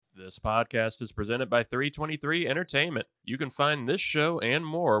This podcast is presented by 323 Entertainment. You can find this show and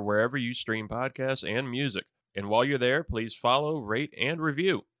more wherever you stream podcasts and music. And while you're there, please follow, rate, and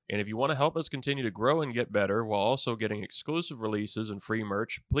review. And if you want to help us continue to grow and get better while also getting exclusive releases and free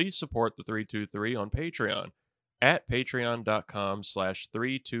merch, please support the 323 on Patreon at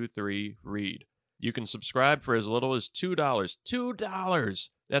patreon.com/323read. You can subscribe for as little as $2. $2!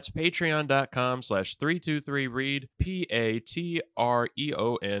 That's patreon.com/323read,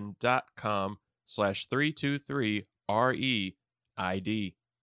 patreon.com/323reid.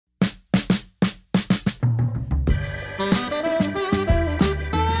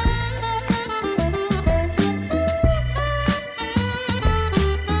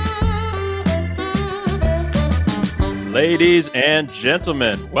 Ladies and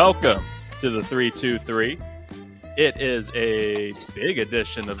gentlemen, welcome to the 323. It is a big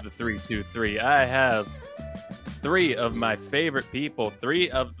edition of the 323. I have three of my favorite people, three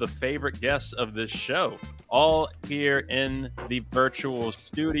of the favorite guests of this show, all here in the virtual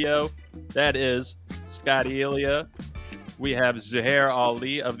studio. That is Scotty Ellia. We have Zuhair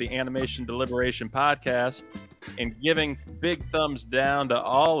Ali of the Animation Deliberation Podcast, and giving big thumbs down to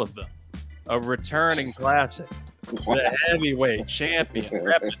all of them, a returning classic, the heavyweight champion,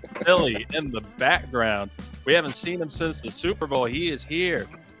 repping Philly in the background. We haven't seen him since the Super Bowl. He is here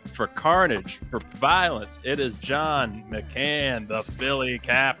for carnage, for violence. It is John McCann, the Philly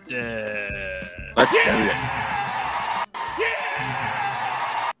captain. Let's do it.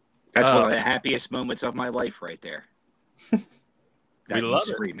 Yeah! That's one of the happiest moments of my life right there. We love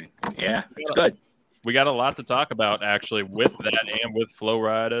screaming. Yeah, it's good. We got a lot to talk about, actually, with that and with Flo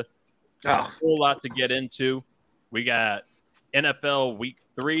Rida. A whole lot to get into. We got NFL Week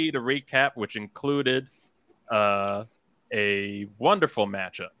 3 to recap, which included a wonderful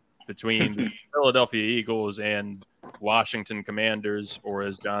matchup between the Philadelphia Eagles and Washington Commanders, or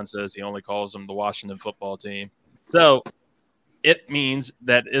as John says, he only calls them the Washington football team. So it means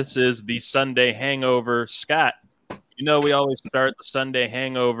that this is the Sunday Hangover. Scott, you know we always start the Sunday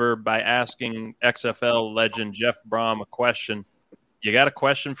Hangover by asking XFL legend Jeff Brom a question. You got a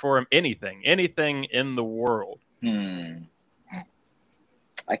question for him? Anything in the world. I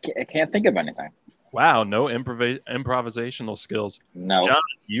can't think of anything. Wow, no improvisational skills. No. John,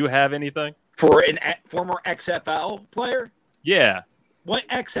 you have anything? For a former XFL player? Yeah. What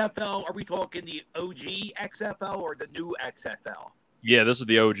XFL? Are we talking the OG XFL or the new XFL? Yeah, this is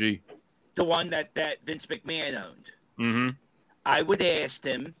the OG. The one that Vince McMahon owned. Mm-hmm. I would ask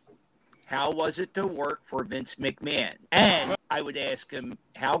him, how was it to work for Vince McMahon? And I would ask him,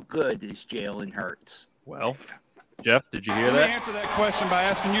 how good is Jalen Hurts? Well, Jeff, did you hear Let that? me answer that question by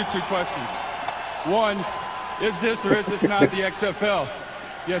asking you two questions. One, is this or is this not the XFL?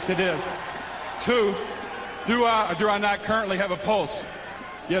 Yes, it is. Two, do I or do I not currently have a pulse?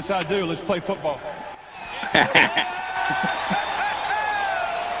 Yes, I do. Let's play football.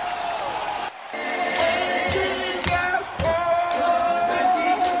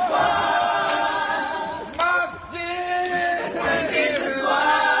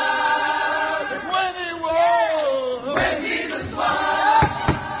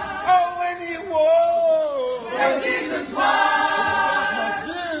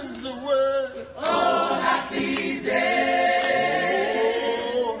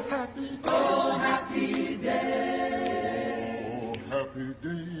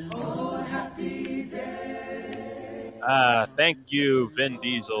 Thank you, Vin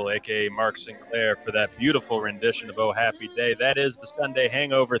Diesel, a.k.a. Mark Sinclair, for that beautiful rendition of Oh Happy Day. That is the Sunday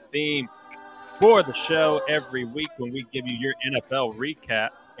Hangover theme for the show every week when we give you your NFL recap.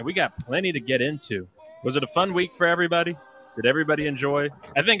 And we got plenty to get into. Was it a fun week for everybody? Did everybody enjoy?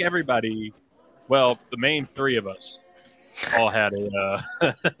 I think everybody, well, the main three of us all had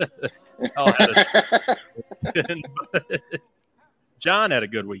John had a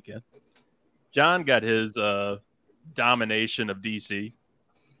good weekend. John got his domination of DC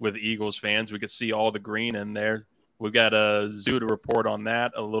with Eagles fans. We could see all the green in there. We've got a Zoo to report on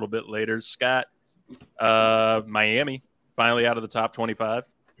that a little bit later. Scott, Miami finally out of the top 25.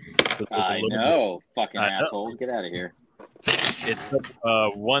 So I know, fucking assholes. Get out of here. It took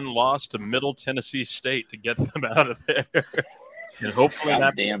one loss to Middle Tennessee State to get them out of there. And hopefully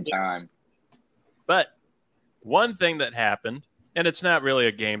that damn time. But one thing that happened, and it's not really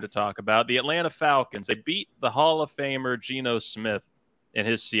a game to talk about, the Atlanta Falcons, they beat the Hall of Famer Geno Smith and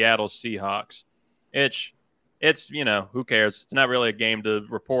his Seattle Seahawks. It's you know, who cares? It's not really a game to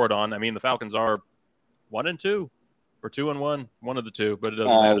report on. I mean, the Falcons are 1-2 or 2-1, one of the two, but it doesn't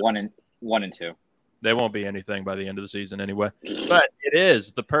matter. 1-2. They won't be anything by the end of the season anyway. But it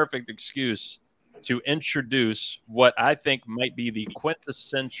is the perfect excuse to introduce what I think might be the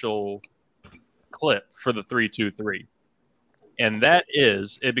quintessential clip for the 3-2-3. And that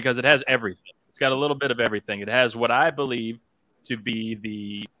is it because it has everything. It's got a little bit of everything. It has what I believe to be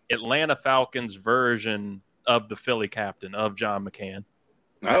the Atlanta Falcons version of the Philly captain, of John McCann.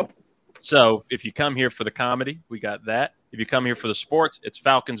 Oh. So if you come here for the comedy, we got that. If you come here for the sports, it's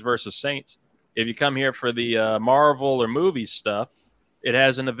Falcons versus Saints. If you come here for the Marvel or movie stuff, it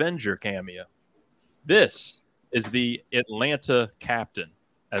has an Avenger cameo. This is the Atlanta captain,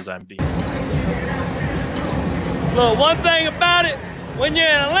 as I'm deemed. Look, one thing about it, when you're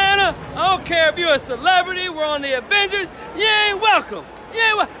in Atlanta, I don't care if you're a celebrity, we're on the Avengers, you ain't welcome.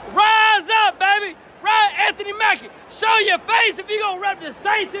 You ain't Rise up, baby. Right, Anthony Mackie, show your face if you're going to rep the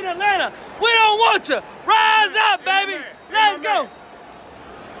Saints in Atlanta. We don't want you. Rise up, baby. Let's go.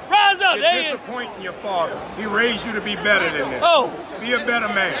 Rise up. You're disappointing your father. He raised you to be better than this. Oh. Be a better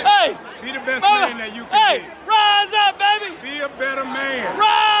man. Hey. Be the best man that you can be. Rise up, baby. Be a better man.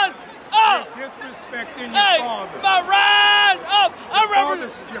 Rise up. You're disrespecting your father. My rise up.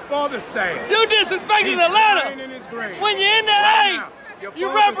 Your father's sad. You disrespecting Atlanta. He's in his grave. When you're in the A.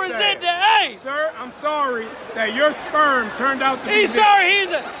 You represent the A. Sir, I'm sorry that your sperm turned out to be He's sorry he's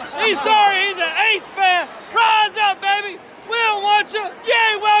an 8th fan. Rise up, baby. We don't want you. You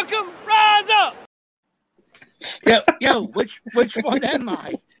ain't welcome. Rise up. Yo, which one am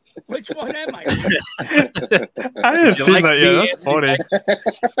I? Which one am I? I didn't see that yet. That's funny.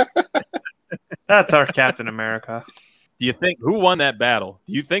 That's our Captain America. Do you think who won that battle?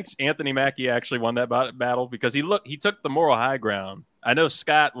 Do you think Anthony Mackie actually won that battle? Because he took the moral high ground. I know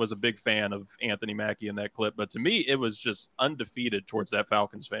Scott was a big fan of Anthony Mackie in that clip, but to me, it was just undefeated towards that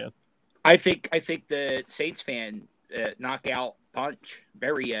Falcons fan. I think the Saints fan knockout punch.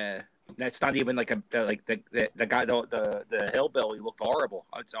 Very. That's not even like the guy the hillbilly looked horrible.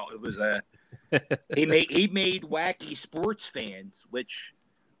 It was he made wacky sports fans, which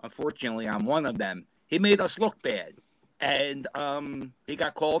unfortunately I'm one of them. He made us look bad, and he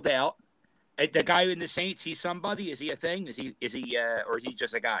got called out. The guy in the Saints, he's somebody? Is he a thing? Is he or is he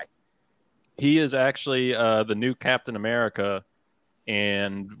just a guy? He is actually the new Captain America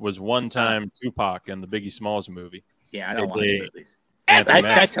and was one-time Tupac in the Biggie Smalls movie. Yeah, I don't watch movies.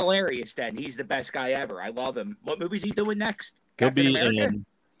 That's hilarious then. He's the best guy ever. I love him. What movie is he doing next? He'll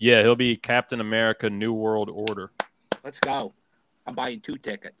be Captain America New World Order. Let's go. I'm buying 2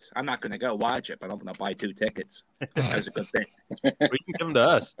 tickets. I'm not going to go watch it, but I'm going to buy 2 tickets. That was a good thing. We can come to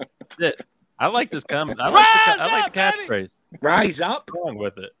us. I like this comment. I like the catchphrase. Rise up. What's wrong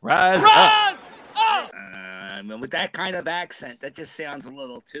with it? Rise up. With that kind of accent, that just sounds a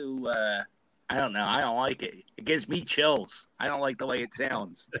little too. I don't know. I don't like it. It gives me chills. I don't like the way it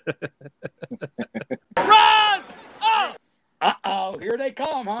sounds. Rise up. Uh-oh, here they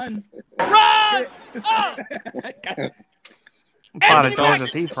come, hon. Rise up. Anthony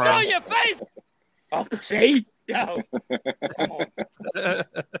Mackie, show your face. Oh, see? Yo. Come on.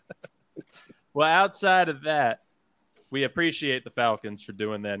 Well, outside of that, we appreciate the Falcons for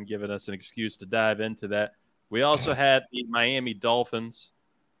doing that and giving us an excuse to dive into that. We also had the Miami Dolphins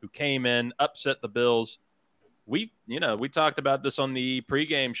who came in, upset the Bills. We talked about this on the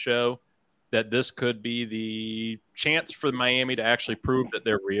pregame show that this could be the chance for Miami to actually prove that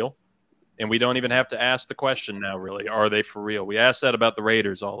they're real. And we don't even have to ask the question now, really. Are they for real? We asked that about the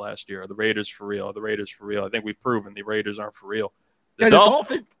Raiders all last year. Are the Raiders for real? Are the Raiders for real? I think we've proven the Raiders aren't for real. The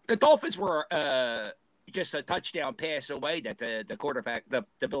Dolphins were just a touchdown pass away that the quarterback, the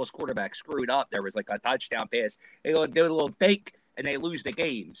Bills quarterback screwed up. There was like a touchdown pass. They do a little fake and they lose the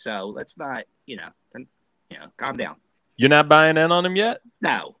game. So let's not, calm down. You're not buying in on them yet?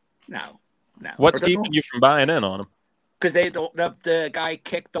 No. What's keeping you from buying in on them? Because the guy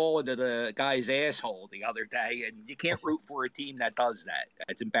kicked all into the guy's asshole the other day, and you can't root for a team that does that.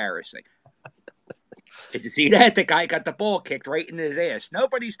 That's embarrassing. Did you see that? The guy got the ball kicked right in his ass.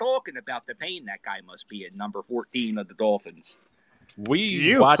 Nobody's talking about the pain that guy must be in number 14 of the Dolphins.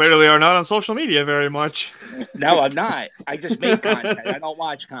 You clearly are not on social media very much. No, I'm not. I just make content. I don't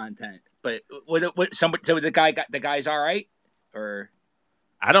watch content. But so the guy's all right? Or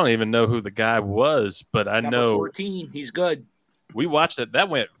I don't even know who the guy was, but I know 14. He's good. We watched it. That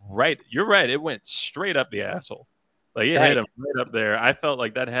went right. You're right. It went straight up the asshole. Like it hit him right up there. I felt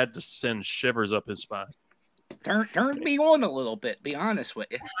like that had to send shivers up his spine. Turned me on a little bit. Be honest with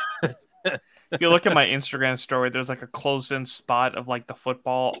you. If you look at my Instagram story, there's like a close-in spot of like the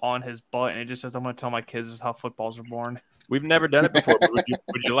football on his butt, and it just says, "I'm going to tell my kids this is how footballs are born." We've never done it before. But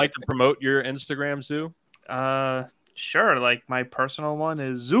would you like to promote your Instagram, Zoo? Sure, like my personal one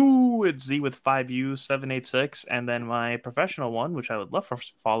is Zoo. It's Z with 5U786, and then my professional one, which I would love for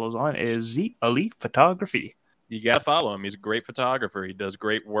follows on, is Z Elite Photography. You got to follow him. He's a great photographer. He does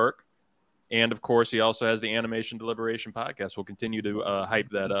great work. And, of course, he also has the Animation Deliberation podcast. We'll continue to hype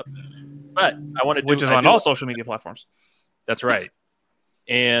that up. But I want to do... Which is on all social media platforms. That's right.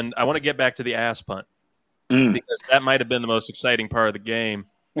 And I want to get back to the ass punt. Because that might have been the most exciting part of the game.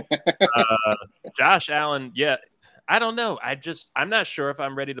 Josh Allen, yeah, I don't know. I'm not sure if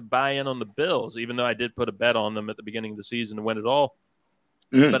I'm ready to buy in on the Bills, even though I did put a bet on them at the beginning of the season to win it all.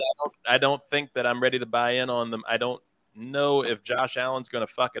 But I don't think that I'm ready to buy in on them. I don't know if Josh Allen's going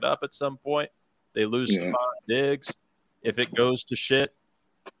to fuck it up at some point. They lose Stephon Diggs. If it goes to shit,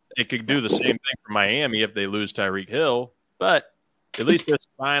 it could do the same thing for Miami if they lose Tyreek Hill. But at least there's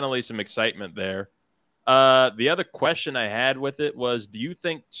finally some excitement there. The other question I had with it was, who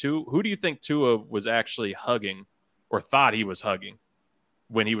do you think Tua was actually hugging or thought he was hugging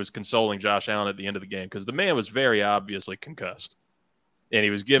when he was consoling Josh Allen at the end of the game? Because the man was very obviously concussed. And he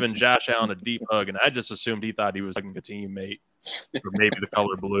was giving Josh Allen a deep hug, and I just assumed he thought he was hugging a teammate or maybe the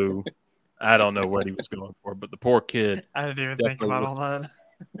color blue. I don't know what he was going for, but the poor kid. I didn't even think about all that.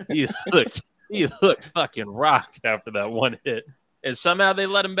 He looked fucking rocked after that one hit. And somehow they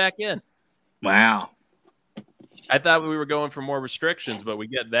let him back in. Wow. I thought we were going for more restrictions, but we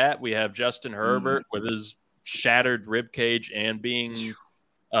get that. We have Justin Herbert with his shattered rib cage and being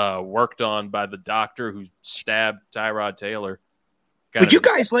worked on by the doctor who stabbed Tyrod Taylor. Would you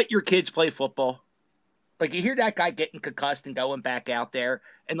guys let your kids play football? Like, you hear that guy getting concussed and going back out there,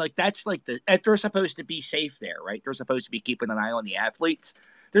 and like that's like they're supposed to be safe there, right? They're supposed to be keeping an eye on the athletes.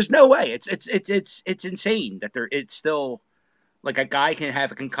 There's no way. It's insane that it's still like a guy can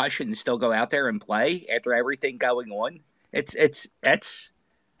have a concussion and still go out there and play after everything going on. That's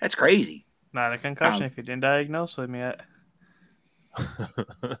crazy. Not a concussion if you didn't diagnose with me yet.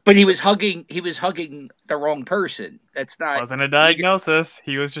 But he was hugging the wrong person. That's not wasn't a diagnosis.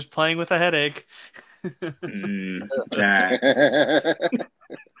 He was just playing with a headache.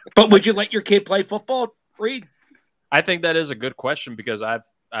 But would you let your kid play football, Reed? I think that is a good question because I've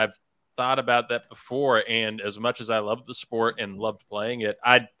thought about that before, and as much as I love the sport and loved playing it,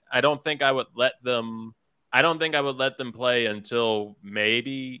 I don't think I would let them play until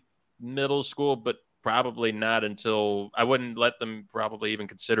maybe middle school, but probably not until I wouldn't let them probably even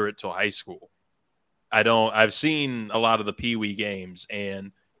consider it till high school. I've seen a lot of the Pee Wee games,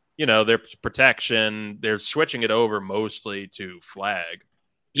 and there's protection. They're switching it over mostly to flag.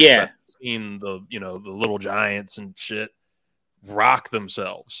 Yeah. I've seen the little giants and shit rock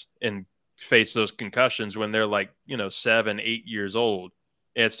themselves and face those concussions when they're like, 7, 8 years old.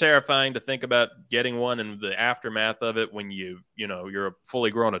 And it's terrifying to think about getting one in the aftermath of it when you're a fully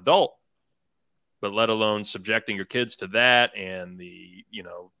grown adult, but let alone subjecting your kids to that and the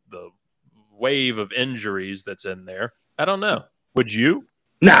wave of injuries that's in there. I don't know. Would you?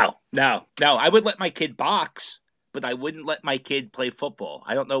 No. I would let my kid box, but I wouldn't let my kid play football.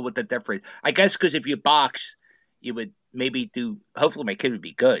 I don't know what the difference. I guess because if you box, you would maybe hopefully my kid would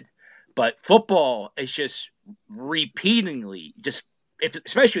be good. But football is just repeatedly,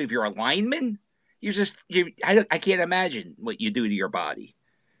 especially if you're a lineman, I can't imagine what you do to your body.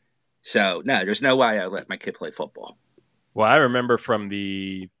 So, no, there's no way I let my kid play football. Well, I remember from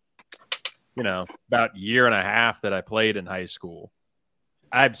the, about year and a half that I played in high school,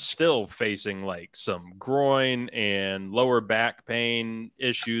 I'm still facing like some groin and lower back pain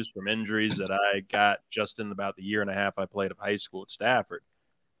issues from injuries that I got just in about the year and a half I played of high school at Stafford.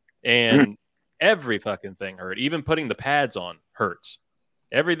 And every fucking thing hurt. Even putting the pads on hurts.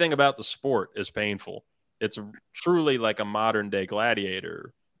 Everything about the sport is painful. It's truly like a modern day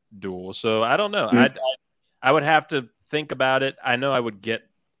gladiator duel. So I don't know. I would have to think about it. I know I would get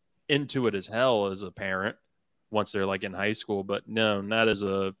into it as hell as a parent once they're like in high school, but no, not as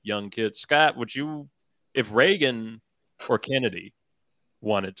a young kid. Scott, if Reagan or Kennedy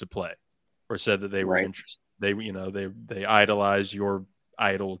wanted to play or said that they were interested, they idolize your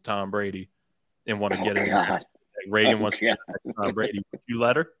idol Tom Brady and want to get in. Like Reagan wants to get Tom Brady. Would you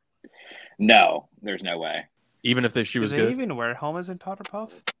let her? No, there's no way. Even if she was good. Do they even wear helmets in Powder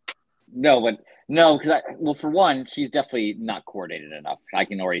Puff? No, because for one, she's definitely not coordinated enough. I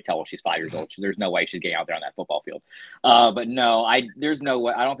can already tell she's 5 years old. There's no way she's getting out there on that football field. But no, there's no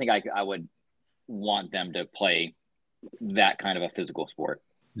way. I don't think I would want them to play that kind of a physical sport.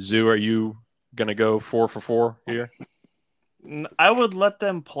 Zoo, are you gonna go 4 for 4 here? I would let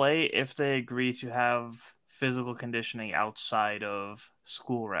them play if they agree to have physical conditioning outside of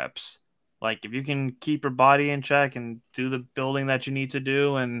school reps. Like if you can keep your body in check and do the building that you need to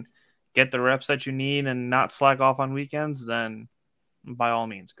do and get the reps that you need and not slack off on weekends, then by all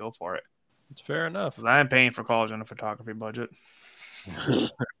means, go for it. It's fair enough. Because I am paying for college on a photography budget.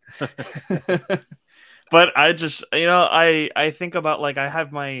 But I just, I think about, like, I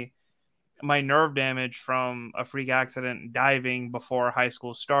have my nerve damage from a freak accident diving before high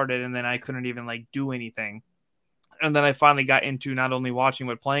school started, and then I couldn't even, like, do anything. And then I finally got into not only watching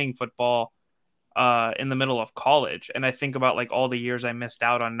but playing football in the middle of college. And I think about, like, all the years I missed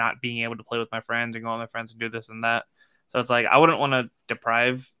out on not being able to play with my friends and go with my friends and do this and that. So it's like, I wouldn't want to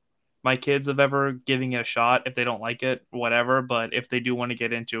deprive my kids of ever giving it a shot. If they don't like it, whatever. But if they do want to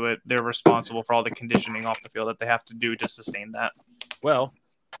get into it, they're responsible for all the conditioning off the field that they have to do to sustain that. Well,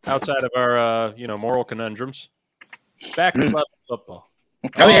 outside of our, moral conundrums, back to level football.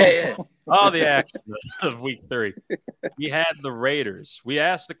 Oh, yeah. All the action of week 3. We had the Raiders. We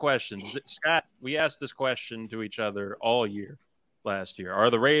asked the questions. Scott, we asked this question to each other all year last year. Are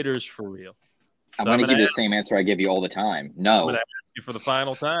the Raiders for real? I'm going to give you the same answer I give you all the time. No. I'm going to ask you for the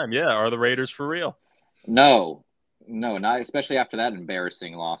final time. Yeah, are the Raiders for real? No, not especially after that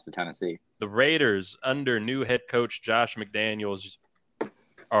embarrassing loss to Tennessee. The Raiders, under new head coach Josh McDaniels,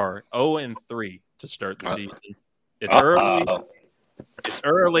 are 0-3 to start the season. It's early. It's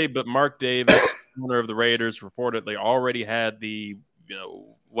early, but Mark Davis, owner of the Raiders, reportedly already had the,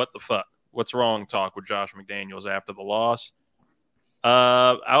 what the fuck, what's wrong talk with Josh McDaniels after the loss.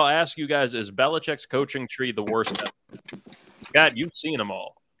 I'll ask you guys, is Belichick's coaching tree the worst ever? God, you've seen them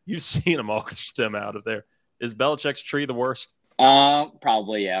all. You've seen them all stem out of there. Is Belichick's tree the worst?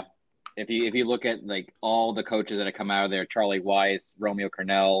 Probably, yeah. If you look at, like, all the coaches that have come out of there, Charlie Weiss, Romeo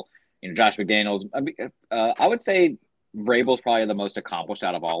Cornell, Josh McDaniels, I would say Vrabel's probably the most accomplished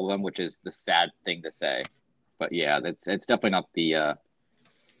out of all of them, which is the sad thing to say. But yeah, it's definitely not the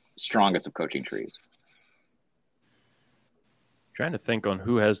strongest of coaching trees. Trying to think on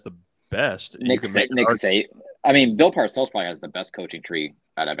who has the best. Nick Saban. I mean, Bill Parcells probably has the best coaching tree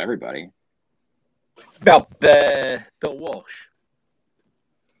out of everybody. About Bill Walsh.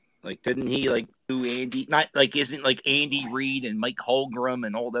 Like, didn't he, like, do Andy? Not, like, isn't, like, Andy Reid and Mike Holmgren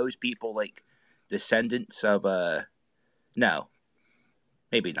and all those people, like, descendants of, no.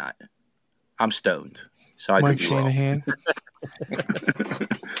 Maybe not. I'm stoned. So I Mike could be wrong. Shanahan.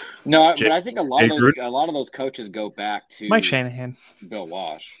 No, but I think a lot of those coaches go back to Mike Shanahan, Bill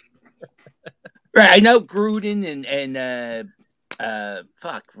Walsh. Right, I know Gruden and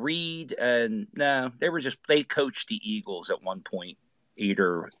Reed, and no, they coached the Eagles at one point,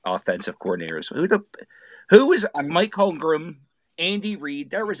 either offensive coordinators. Who was Mike Holmgren, Andy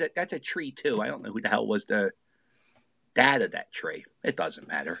Reid? That's a tree too. I don't know who the hell was the dad of that tree. It doesn't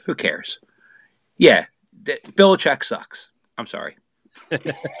matter. Who cares? Yeah, Belichick sucks. I'm sorry.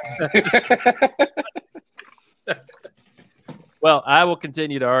 Well, I will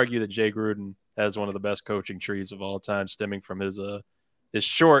continue to argue that Jay Gruden has one of the best coaching trees of all time, stemming from his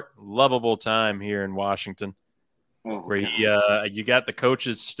short, lovable time here in Washington, where you got the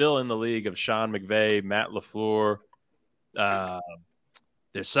coaches still in the league of Sean McVay, Matt LaFleur.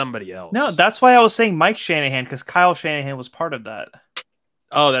 There's somebody else. No, that's why I was saying Mike Shanahan, because Kyle Shanahan was part of that.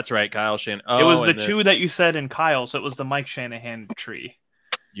 Oh, that's right, Kyle Shanahan. Oh, it was the two that you said in Kyle, so it was the Mike Shanahan tree.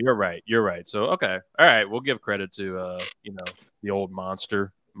 You're right. So, okay. All right, we'll give credit to, the old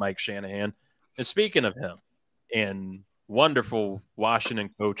monster, Mike Shanahan. And speaking of him and wonderful Washington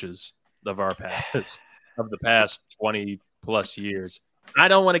coaches of our past, of the past 20-plus years, I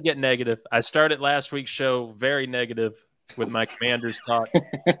don't want to get negative. I started last week's show very negative with my Commanders talk.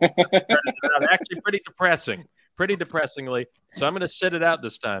 Actually pretty depressingly. So I'm going to sit it out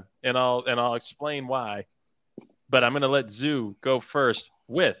this time, and I'll explain why. But I'm going to let Zoo go first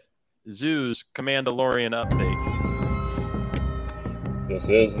with Zoo's Commandalorian update. This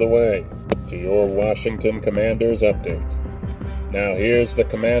is the way to your Washington Commanders update. Now here's the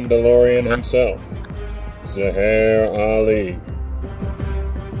Commandalorian himself, Zuhair Ali.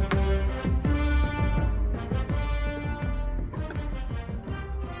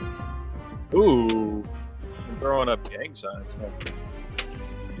 Ooh, I'm throwing up gang signs.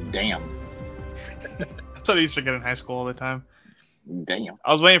 Damn. That's what I used to get in high school all the time. Damn.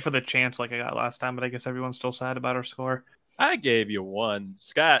 I was waiting for the chance like I got last time, but I guess everyone's still sad about our score. I gave you one.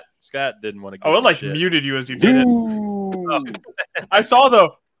 Scott didn't want to give it like shit. Muted you as you did it. Oh. I saw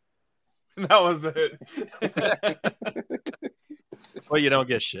though. That was it. Well, you don't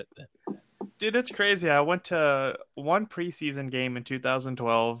get shit then. Dude, it's crazy. I went to one preseason game in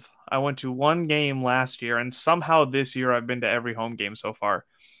 2012. I went to one game last year, and somehow this year I've been to every home game so far,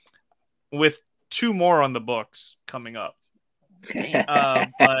 with 2 more on the books coming up.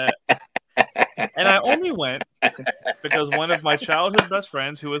 But And I only went because one of my childhood best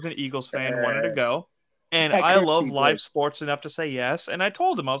friends, who was an Eagles fan, wanted to go. And I love live sports enough to say yes. And I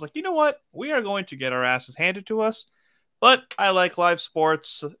told him, I was like, you know what? We are going to get our asses handed to us. But I like live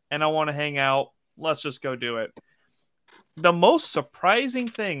sports and I want to hang out. Let's just go do it. The most surprising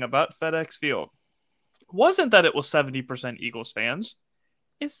thing about FedEx Field wasn't that it was 70% Eagles fans.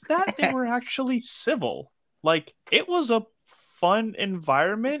 It's that they were actually civil. Like, it was a fun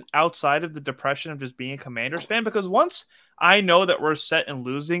environment outside of the depression of just being a Commanders fan, because once I know that we're set and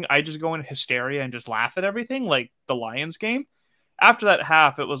losing, I just go into hysteria and just laugh at everything, like the Lions game. After that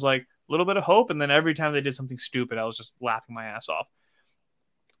half, it was like a little bit of hope, and then every time they did something stupid, I was just laughing my ass off.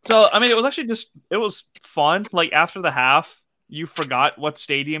 So, I mean, it was actually it was fun. Like, after the half, you forgot what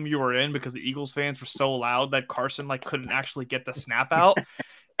stadium you were in because the Eagles fans were so loud that Carson, like, couldn't actually get the snap out.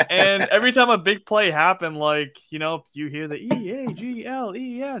 And every time a big play happened, like, you know, you hear the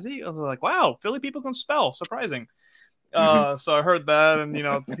E-A-G-L-E-S. I was like, wow, Philly people can spell. Surprising. So I heard that, and, you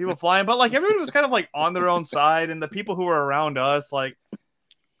know, the people flying. But, like, everybody was kind of, like, on their own side. And the people who were around us, like,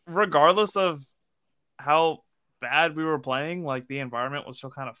 regardless of how bad we were playing, like, the environment was still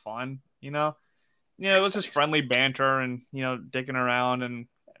kind of fun, you know? You know, it was just friendly banter and, you know, dicking around. And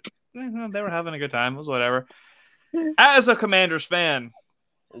they were having a good time. It was whatever. As a Commanders fan,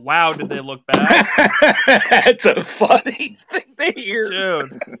 wow, did they look bad? That's a funny thing to hear.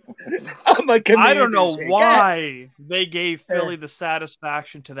 Dude. I'm a Commanders I don't know fan. why they gave Philly the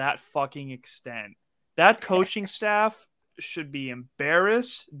satisfaction to that fucking extent. That coaching staff should be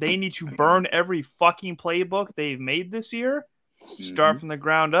embarrassed. They need to burn every fucking playbook they've made this year. Start from the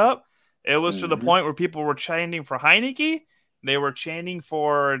ground up. It was to the point where people were chanting for Heineke. They were chanting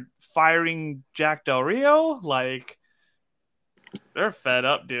for firing Jack Del Rio. Like, they're fed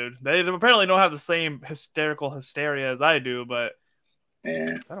up, dude. They apparently don't have the same hysterical hysteria as I do, but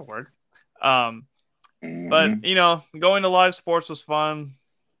that'll work. But, you know, going to live sports was fun.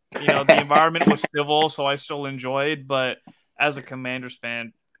 You know, the environment was civil, so I still enjoyed. But as a Commanders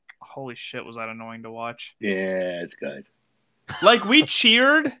fan, holy shit, was that annoying to watch. Yeah, it's good. Like, we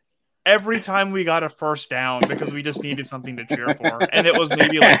cheered every time we got a first down because we just needed something to cheer for. And it was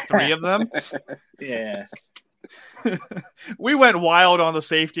maybe like 3 of them. Yeah. We went wild on the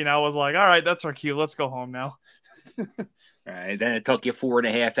safety, and I was like, all right, that's our cue. Let's go home now. All right. Then it took you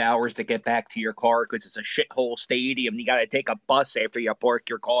 4.5 hours to get back to your car because it's a shithole stadium. You got to take a bus after you park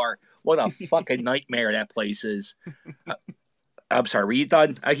your car. What a fucking nightmare that place is. I'm sorry. Were you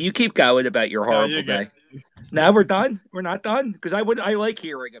done? You keep going about your horrible day. Now we're done? We're not done? Because I like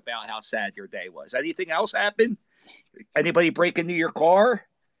hearing about how sad your day was. Anything else happen? Anybody break into your car?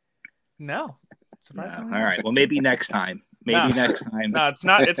 No. No. All right. Well, maybe next time. Next time. No,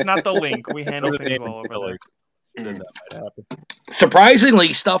 it's not the link. We handle things well over there.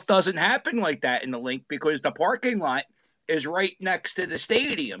 Surprisingly, stuff doesn't happen like that in the link because the parking lot is right next to the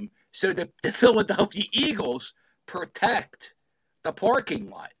stadium. So the Philadelphia Eagles protect the parking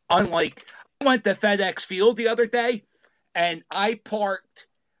lot. Unlike, I went to FedEx Field the other day, and I parked,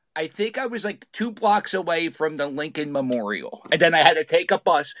 I think I was like 2 blocks away from the Lincoln Memorial. And then I had to take a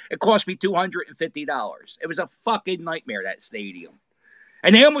bus. It cost me $250. It was a fucking nightmare, that stadium.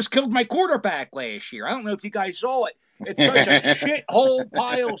 And they almost killed my quarterback last year. I don't know if you guys saw it. It's such a shithole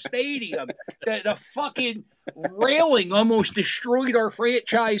pile stadium that the fucking railing almost destroyed our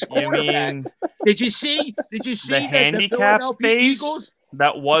franchise quarterback. Did you see the handicap space Eagles?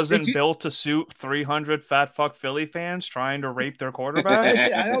 That wasn't built to suit 300 fat fuck Philly fans trying to rape their quarterback?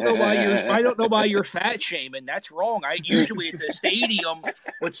 I don't know why you're fat shaming. That's wrong. Usually it's a stadium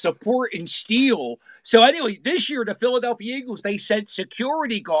with support and steel. So anyway, this year the Philadelphia Eagles, they sent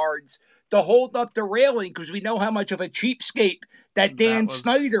security guards to hold up the railing because we know how much of a cheapskate that Dan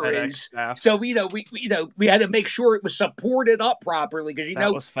Snyder is. Staff. So we had to make sure it was supported up properly because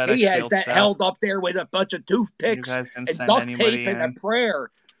he has that held up there with a bunch of toothpicks and duct tape and a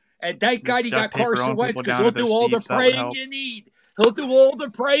prayer. And thank God he got Carson Wentz because he'll do all the praying you need. He'll do all the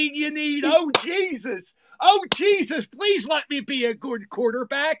praying you need. Oh Jesus, please let me be a good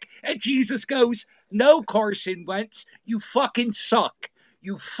quarterback. And Jesus goes, no, Carson Wentz, you fucking suck.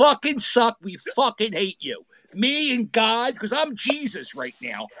 You fucking suck. We fucking hate you. Me and God, because I'm Jesus right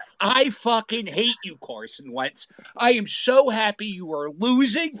now. I fucking hate you, Carson Wentz. I am so happy you are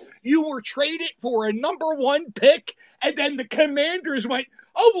losing. You were traded for a number 1 pick, and then the Commanders went,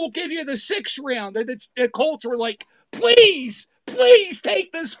 oh, we'll give you the 6th round. And the Colts were like, please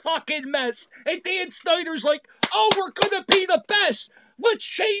take this fucking mess. And Dan Snyder's like, oh, we're going to be the best. Let's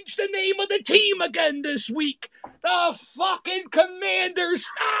change the name of the team again this week. The fucking Commanders.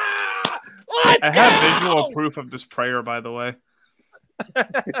 Let's go! I have visual proof of this prayer, by the way.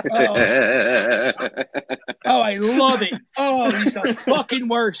 I love it. Oh, he's the fucking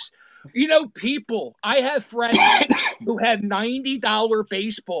worst. You know, people, I have friends who have $90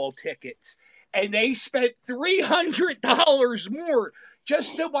 baseball tickets, and they spent $300 more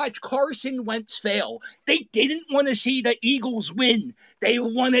just to watch Carson Wentz fail. They didn't want to see the Eagles win. They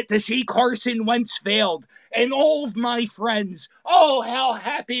wanted to see Carson Wentz failed. And all of my friends, oh, how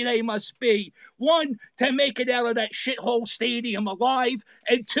happy they must be. One, to make it out of that shithole stadium alive.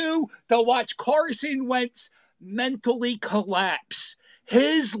 And two, to watch Carson Wentz mentally collapse.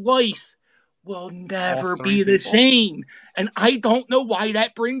 His life will never be the same. And I don't know why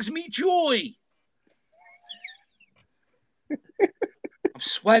that brings me joy. I'm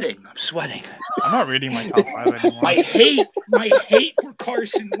sweating. I'm not reading my top 5 anymore. My hate for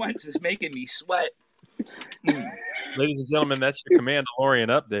Carson Wentz is making me sweat. Ladies and gentlemen, that's your Commandalorian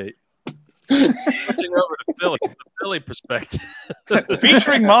update. Switching over to Philly, the Philly perspective.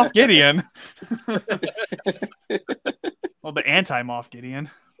 Featuring Moff Gideon. Well, the anti-Moff Gideon.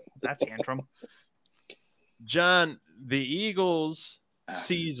 That tantrum. John, the Eagles'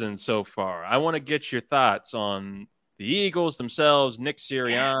 season so far. I want to get your thoughts on the Eagles themselves, Nick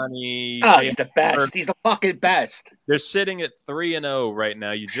Sirianni. Oh, he's the best. He's the fucking best. They're sitting at 3-0 right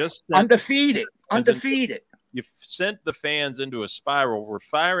now. You just undefeated. You sent the fans into a spiral. We're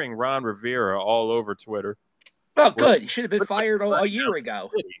firing Ron Rivera all over Twitter. Oh, good. He should have been fired a year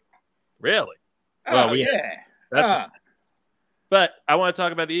ago. Really? Oh, yeah. But I want to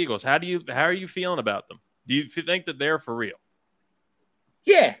talk about the Eagles. How are you feeling about them? Do you think that they're for real?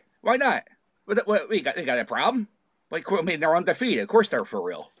 Yeah. Why not? We got a problem? Like, I mean, they're undefeated. Of course they're for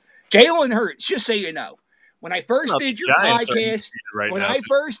real. Jalen Hurts, just so you know, when I first did your podcast,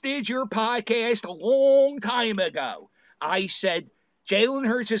 first did your podcast a long time ago, I said Jalen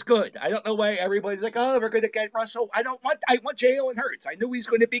Hurts is good. I don't know why everybody's like, oh, we're going to get Russell. I want Jalen Hurts. I knew he's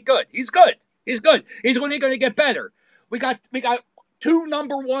going to be good. He's good. He's only going to get better. We got 2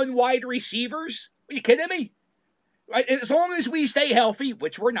 number 1 wide receivers. Are you kidding me? As long as we stay healthy,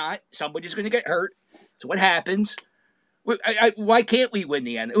 which we're not, somebody's going to get hurt. So what happens? Why can't we win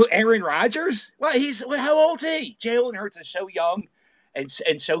the end? Aaron Rodgers? Well, how old is he? Jalen Hurts is so young and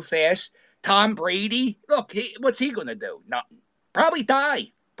so fast. Tom Brady? Look, what's he going to do? Nothing. Probably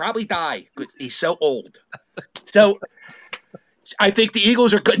die. He's so old. So I think the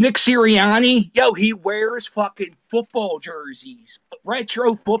Eagles are good. Nick Sirianni, he wears fucking football jerseys,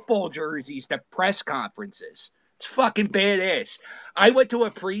 retro football jerseys to press conferences. It's fucking badass. I went to a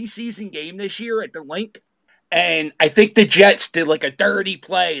preseason game this year at the Link. And I think the Jets did like a dirty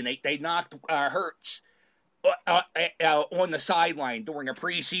play, and they knocked Hurts on the sideline during a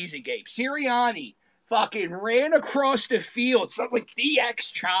preseason game. Sirianni fucking ran across the field. It's not like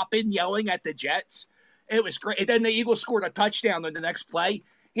DX chopping, yelling at the Jets. It was great. And then the Eagles scored a touchdown on the next play.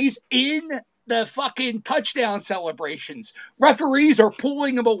 He's in the fucking touchdown celebrations. Referees are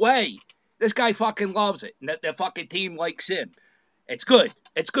pulling him away. This guy fucking loves it. And the fucking team likes him. It's good.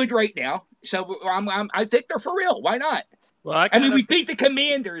 It's good right now. So I think they're for real. Why not? Well, we beat the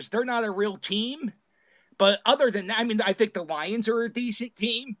Commanders. They're not a real team. But other than that, I think the Lions are a decent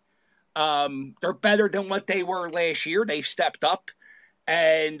team. They're better than what they were last year. They've stepped up.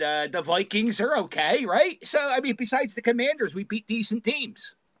 And the Vikings are okay, right? So, besides the Commanders, we beat decent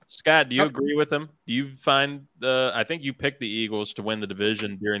teams. Scott, do you agree with them? Do you find I think you picked the Eagles to win the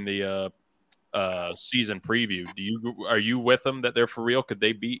division during the season preview. Are you with them that they're for real? Could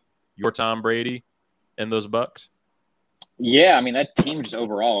they beat your Tom Brady and those Bucks? Yeah, that team just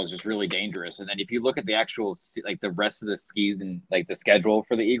overall is just really dangerous. And then if you look at the actual the rest of the season, the schedule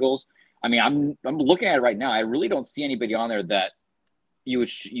for the Eagles, I'm looking at it right now. I really don't see anybody on there that you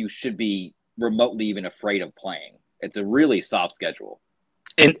should be remotely even afraid of playing. It's a really soft schedule.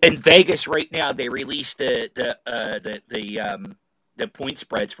 In Vegas right now, they released the point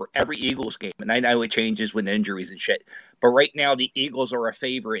spreads for every Eagles game. And I know it changes with injuries and shit. But right now, the Eagles are a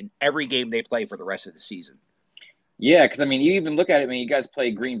favorite in every game they play for the rest of the season. Yeah, because, you even look at it, you guys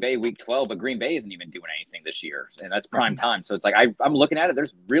play Green Bay week 12, but Green Bay isn't even doing anything this year. And that's prime time. So it's like I'm looking at it.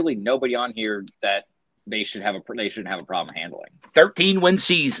 There's really nobody on here that they shouldn't have a problem handling. 13-win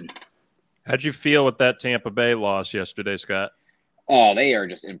season. How'd you feel with that Tampa Bay loss yesterday, Scott? Oh, they are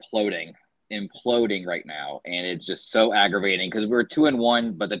just imploding right now, and it's just so aggravating because we're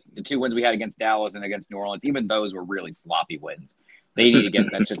 2-1, but the 2 wins we had against Dallas and against New Orleans, even those were really sloppy wins. They need to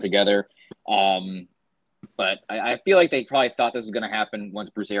get that shit together. But I feel like they probably thought this was going to happen once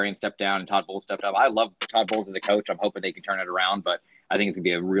Bruce Arians stepped down and Todd Bowles stepped up. I love Todd Bowles as a coach. I'm hoping they can turn it around, but I think it's going to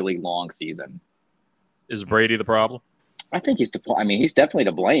be a really long season. Is Brady the problem? I think he's definitely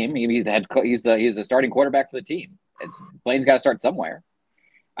to blame. He's the starting quarterback for the team. Blaine's got to start somewhere.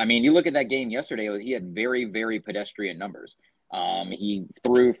 I mean, you look at that game yesterday, he had very, very pedestrian numbers. He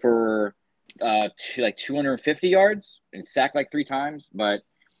threw for 250 yards and sacked like 3 times, but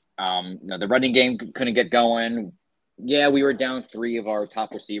the running game couldn't get going. Yeah, we were down 3 of our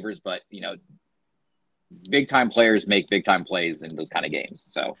top receivers, but big time players make big time plays in those kind of games.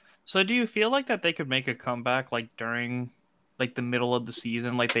 So do you feel like that they could make a comeback like during like the middle of the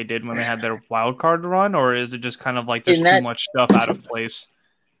season, like they did when they had their wild card run, or is it just kind of like there's too much stuff out of place?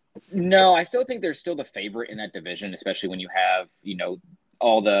 No, I still think they're still the favorite in that division, especially when you have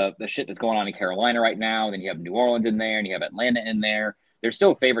all the shit that's going on in Carolina right now. And then you have New Orleans in there, and you have Atlanta in there. They're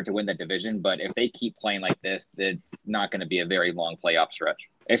still a favorite to win that division, but if they keep playing like this, it's not going to be a very long playoff stretch.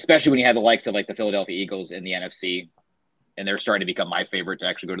 Especially when you have the likes of like the Philadelphia Eagles in the NFC, and they're starting to become my favorite to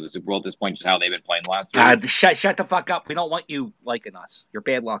actually go to the Super Bowl at this point, just how they've been playing the last 3 years. Shut the fuck up. We don't want you liking us. You're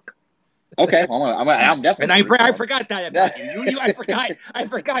bad luck. Okay, I'm definitely. And I forgot that about you. I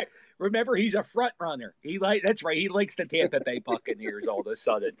forgot. Remember, he's a front runner. That's right. He likes the Tampa Bay Buccaneers all of a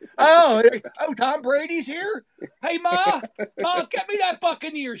sudden. Oh, Tom Brady's here. Hey, Ma, get me that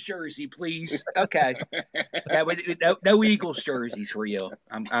Buccaneers jersey, please. Okay. No Eagles jerseys for you.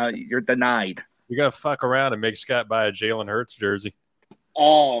 You're denied. You're gonna fuck around and make Scott buy a Jalen Hurts jersey.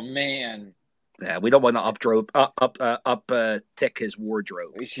 Oh man. Yeah, we don't want to tick his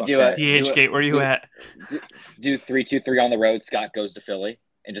wardrobe. We should do a DHgate. Where are you at? Do 3-2-3 on the road. Scott goes to Philly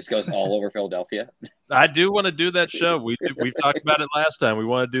and just goes all over Philadelphia. I do want to do that show. We've talked about it last time. We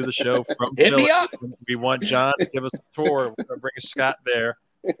want to do the show from Hit Philly. Me up. We want John to give us a tour. We're gonna bring Scott there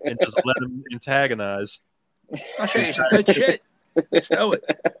and just let him antagonize. I'll show you some good shit. Let's do it.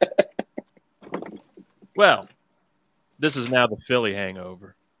 Well, this is now the Philly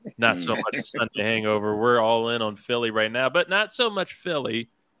Hangover. Not so much the Sunday Hangover. We're all in on Philly right now, but not so much Philly.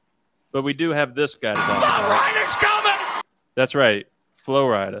 But we do have this guy to talk about. Flo Rida's coming! That's right. Flo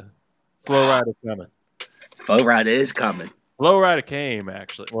Rida. Flo Rida's coming. Flo Rida is coming. Flo Rida came,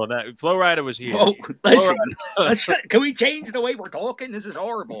 actually. Well, Flo Rida was here. Whoa, listen, can we change the way we're talking? This is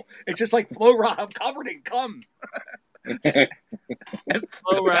horrible. It's just like Flo Rida. I'm covered in cum. Flo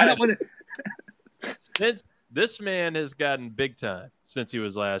Rida. Since this man has gotten big time since he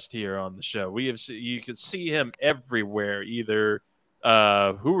was last here on the show. You could see him everywhere. Either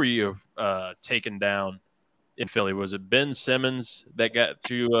who were you taking down in Philly? Was it Ben Simmons that got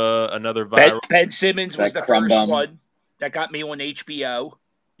you another viral? Ben Simmons was the first one that got me on HBO.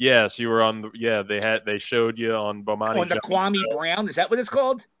 Yes, you were on. They showed you on Bomani on the Jones Kwame Brown. Is that what it's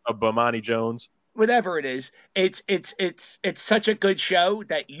called? Bomani Jones. Whatever it is, it's such a good show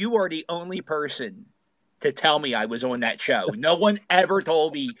that you are the only person to tell me I was on that show. No one ever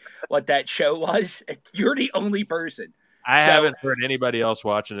told me what that show was. You're the only person. I haven't heard anybody else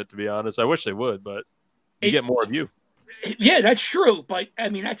watching it, to be honest. I wish they would, but you get more of you. Yeah, that's true. But I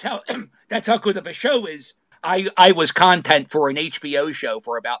mean, that's how good of a show is. I was content for an HBO show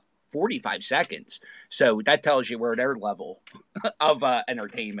for about 45 seconds. So that tells you where their level of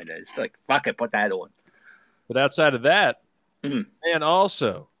entertainment is. Like, fuck it, put that on. But outside of that, man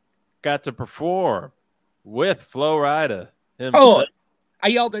also got to perform with Flo Rida himself. Oh, I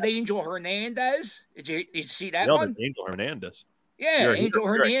yelled at Angel Hernandez. Did you see that one? Angel Hernandez. Yeah, Angel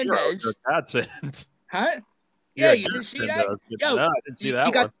Hernandez. You're a godsend. Huh? Yeah, you didn't see that? No, I didn't see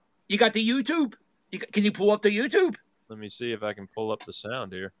that one. You got the YouTube? Can you pull up the YouTube? Let me see if I can pull up the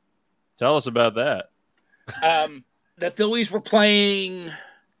sound here. Tell us about that. The Phillies were playing.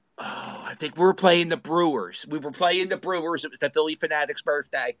 Oh, I think we were playing the Brewers. We were playing the Brewers. It was the Philly Fanatics'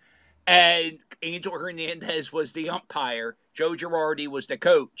 birthday. And Angel Hernandez was the umpire. Joe Girardi was the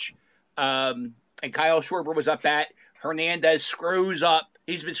coach. And Kyle Schwarber was up bat. Hernandez screws up.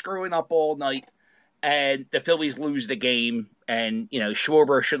 He's been screwing up all night. And the Phillies lose the game. And,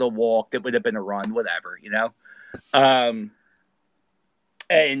 Schwarber should have walked. It would have been a run, whatever,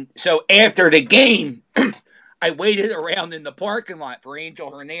 And so after the game, I waited around in the parking lot for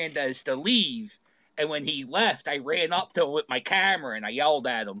Angel Hernandez to leave. And when he left, I ran up to him with my camera and I yelled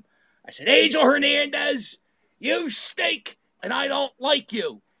at him. I said, Angel Hernandez, you stink and I don't like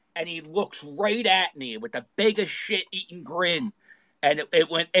you. And he looks right at me with the biggest shit-eating grin. And it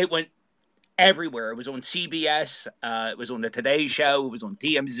went everywhere. It was on CBS. It was on the Today Show. It was on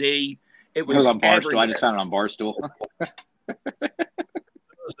TMZ. It was on Barstool. Everywhere. I just found it on Barstool.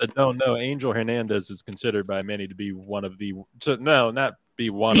 Those that don't know, Angel Hernandez is considered by many to be one of the not be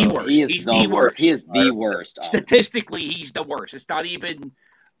one of worst. He is the worst. He is the worst. Statistically, he's the worst. It's not even.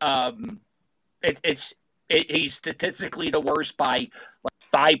 He's statistically the worst by like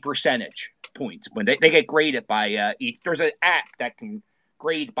 5 percentage points when they get graded by each. There's an app that can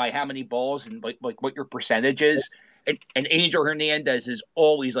grade by how many balls and like what your percentage is, And Angel Hernandez is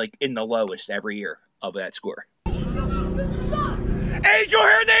always like in the lowest every year of that score. Angel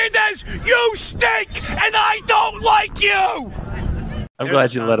Hernandez, you stink, and I don't like you. I'm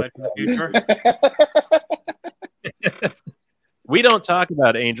glad you let it. We don't talk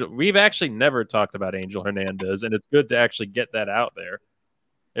about Angel. We've actually never talked about Angel Hernandez, and it's good to actually get that out there.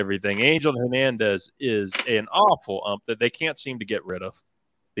 Everything. Angel Hernandez is an awful ump that they can't seem to get rid of.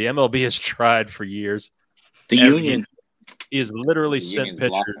 The MLB has tried for years. The union is literally sent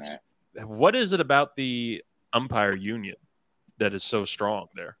pitchers. What is it about the umpire union that is so strong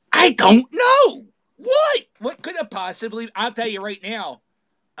there? I don't know. What could have possibly? I'll tell you right now.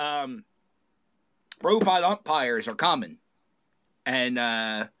 Robot umpires are coming,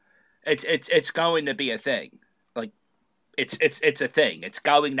 and it's going to be a thing. Like it's a thing. It's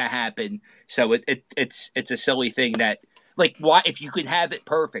going to happen. So it's a silly thing that, like, why, if you could have it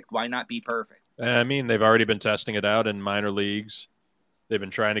perfect, why not be perfect? I mean, they've already been testing it out in minor leagues. They've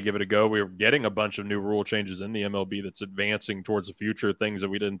been trying to give it a go. We're getting a bunch of new rule changes in the MLB that's advancing towards the future, things that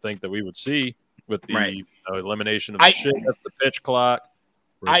we didn't think that we would see with the elimination of the shift, the pitch clock.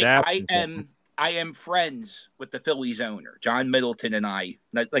 I am friends with the Phillies owner, John Middleton, and I.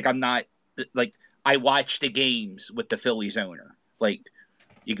 Like, I'm not like, I watch the games with the Phillies owner. Like,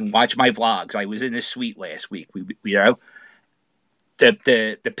 you can watch my vlogs. I was in his suite last week. We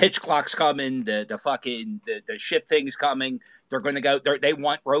the pitch clock's coming. The fucking the shift thing's coming. They're going to go. They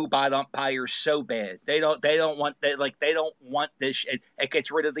want robot umpires so bad. They don't want this. It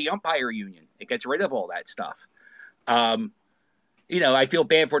gets rid of the umpire union. It gets rid of all that stuff. I feel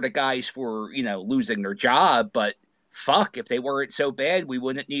bad for the guys for losing their job, but fuck, if they weren't so bad, we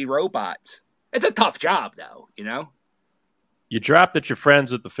wouldn't need robots. It's a tough job, though. You dropped that you're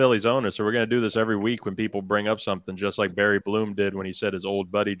friends with the Phillies owner, so we're going to do this every week when people bring up something, just like Barry Bloom did when he said his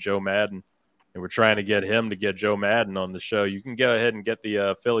old buddy Joe Madden. And we're trying to get him to get Joe Madden on the show. You can go ahead and get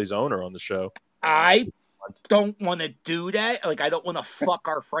the Phillies owner on the show. I don't want to do that. Like, I don't want to fuck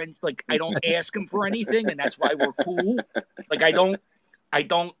our friend. Like, I don't ask him for anything, and that's why we're cool. Like, I don't.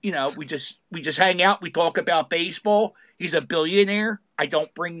 We just hang out. We talk about baseball. He's a billionaire. I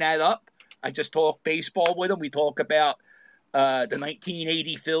don't bring that up. I just talk baseball with him. We talk about the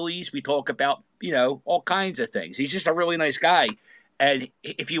 1980 Phillies. We talk about all kinds of things. He's just a really nice guy. And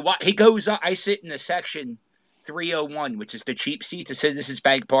if you watch, he goes up. I sit in the section 301, which is the cheap seats at Citizens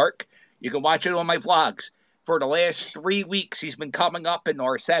Bank Park. You can watch it on my vlogs. For the last 3 weeks, he's been coming up in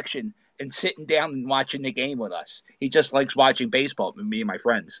our section and sitting down and watching the game with us. He just likes watching baseball with me and my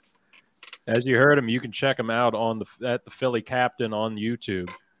friends. As you heard him, you can check him out at the Philly Captain on YouTube.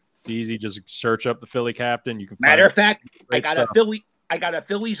 It's easy. Just search up the Philly Captain. You can. Matter of fact, I got a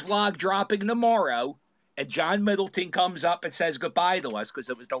Phillies vlog dropping tomorrow. And John Middleton comes up and says goodbye to us because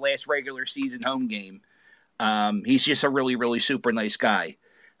it was the last regular season home game. He's just a really, really super nice guy.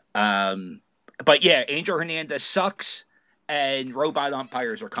 But yeah, Angel Hernandez sucks, and robot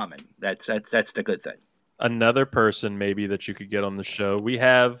umpires are coming. That's the good thing. Another person maybe that you could get on the show. We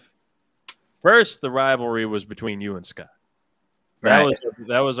have first, the rivalry was between you and Scott.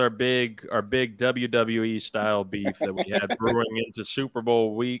 That was our big WWE style beef that we had brewing into Super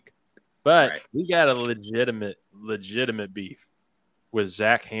Bowl week. But we got a legitimate beef with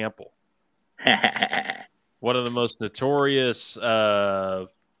Zack Hample. One of the most notorious, I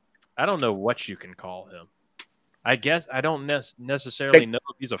don't know what you can call him. I guess I don't necessarily know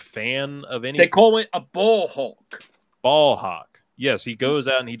if he's a fan of any. They call it a ball hawk. Ball hawk. Yes, he goes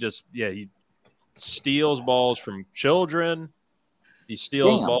out and he steals balls from children. He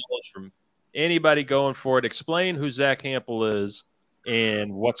steals balls from anybody going for it. Explain who Zack Hample is.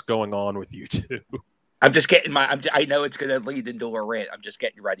 And what's going on with you two? I'm just getting I know it's going to lead into a rant. I'm just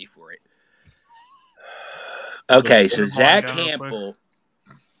getting ready for it. Okay, so Zack Hample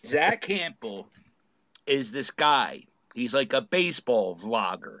is this guy. He's like a baseball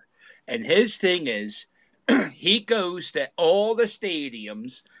vlogger. And his thing is he goes to all the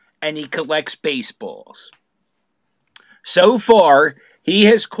stadiums and he collects baseballs. So far, he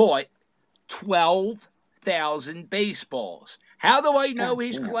has caught 12,000 baseballs. How do I know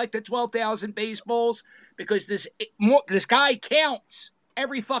he's collected 12,000 baseballs? Because this guy counts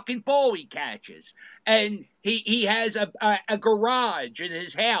every fucking ball he catches. And he has a garage in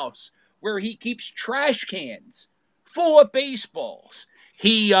his house where he keeps trash cans full of baseballs.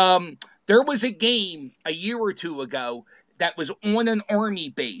 There was a game a year or two ago that was on an Army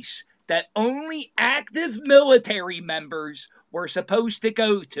base that only active military members were supposed to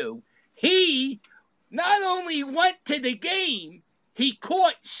go to. He not only went to the game, he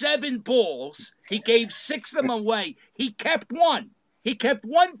caught 7 balls. He gave 6 of them away. He kept one. He kept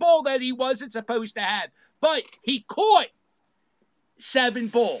one ball that he wasn't supposed to have. but he caught 7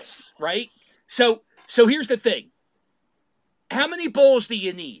 balls, right? So here's the thing. How many balls do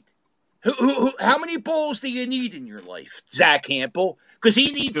you need? How many balls do you need in your life, Zack Hample? Because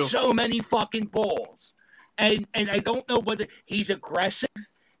he needs so many fucking balls. And I don't know whether he's aggressive.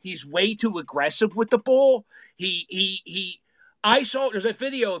 He's way too aggressive with the ball. I saw there's a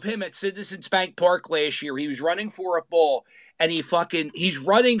video of him at Citizens Bank Park last year. He was running for a ball, and he's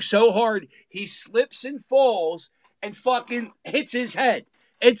running so hard he slips and falls and fucking hits his head.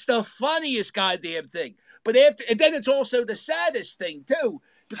 It's the funniest goddamn thing. And then it's also the saddest thing too,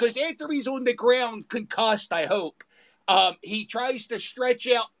 because after he's on the ground concussed, I hope, he tries to stretch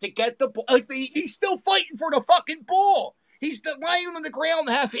out to get the ball. He's still fighting for the fucking ball. He's lying on the ground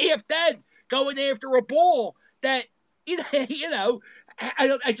half dead, going after a ball that,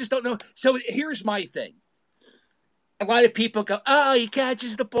 I just don't know. So here's my thing. A lot of people go, oh, he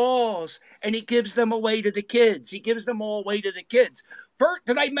catches the balls and he gives them away to the kids. He gives them all away to the kids. First,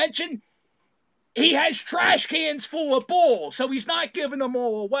 did I mention he has trash cans full of balls, so he's not giving them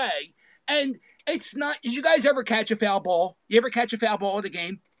all away. And it's not. Did you guys ever catch a foul ball? You ever catch a foul ball in a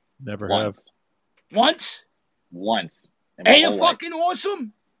game? Never Once. have. Once? Once. Ain't it fucking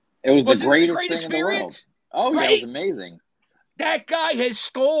awesome? It was the great greatest thing experience? in the world. Oh, right? Yeah, it was amazing. That guy has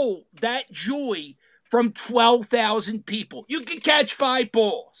stole that joy from 12,000 people. You can catch 5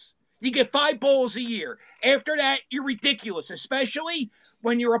 balls. You get 5 balls a year. After that, you're ridiculous, especially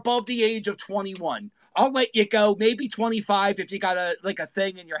when you're above the age of 21. I'll let you go, maybe 25 if you got a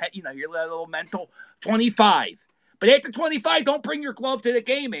thing in your head, you're a little mental. 25. But after 25, don't bring your glove to the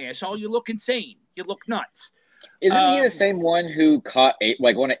game, asshole. You look insane. You look nuts. Isn't he the same one who caught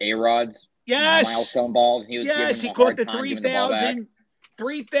one of A-Rod's milestone balls? And he was he caught the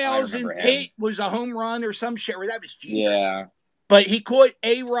 3,000 hit was a home run or some shit. Or that was Jeter. Yeah. But he caught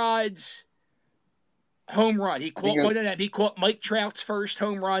A-Rod's home run. He caught one of them. He caught Mike Trout's first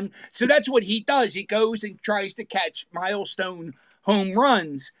home run. So that's what he does. He goes and tries to catch milestone home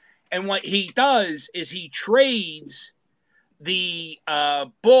runs. And what he does is he trades the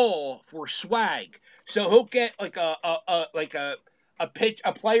ball for swag. So he'll get a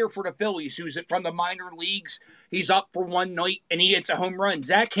player for the Phillies who's from the minor leagues. He's up for one night and he hits a home run.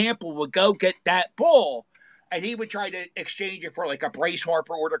 Zack Hample would go get that ball and he would try to exchange it for a Bryce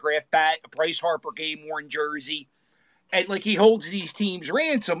Harper autographed bat, a Bryce Harper game-worn jersey. And he holds these teams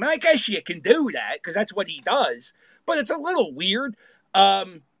ransom. And I guess you can do that because that's what he does. But it's a little weird.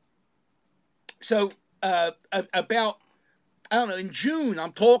 About, I don't know, in June,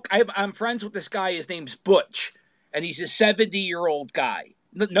 I'm friends with this guy. His name's Butch. And he's a 70-year-old guy.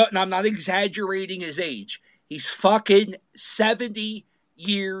 No, I'm not exaggerating his age. He's fucking 70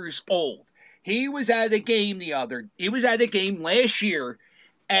 years old. He was at a game last year,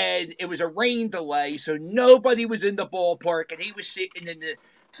 and it was a rain delay, so nobody was in the ballpark, and he was sitting in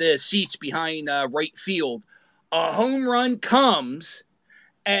the seats behind right field. A home run comes,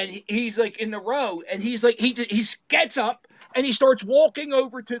 and he's in the row, and he gets up, and he starts walking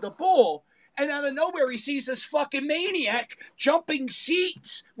over to the ball. And out of nowhere, he sees this fucking maniac jumping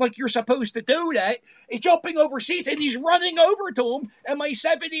seats like you're supposed to do that. He's jumping over seats, and he's running over to him. And my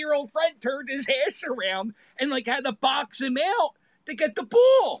 70-year-old friend turned his ass around and had to box him out to get the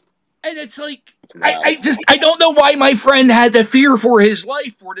ball. And it's I don't know why my friend had to fear for his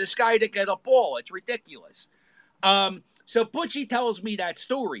life for this guy to get a ball. It's ridiculous. So Butchie tells me that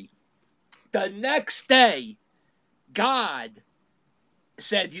story. The next day, God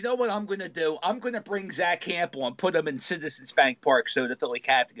said, you know what I'm going to do? I'm going to bring Zack Hample and put him in Citizens Bank Park so the Philly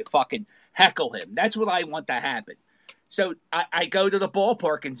Captain can fucking heckle him. That's what I want to happen. So I go to the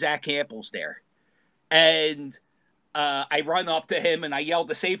ballpark and Zack Hample's there. And I run up to him and I yell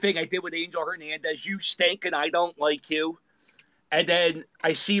the same thing I did with Angel Hernandez. You stink and I don't like you. And then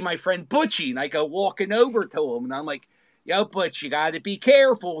I see my friend Butchie and I go walking over to him and I'm like, yo, Butch, you got to be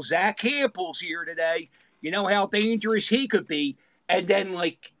careful. Zack Hample's here today. You know how dangerous he could be. And then,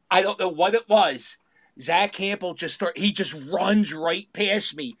 I don't know what it was. Zack Hample he just runs right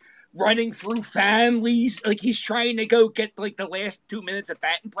past me, running through families. He's trying to go get, the last 2 minutes of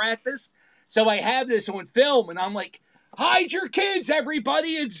batting practice. So I have this on film, and I'm like, hide your kids,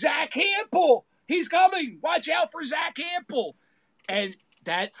 everybody. It's Zack Hample. He's coming. Watch out for Zack Hample. And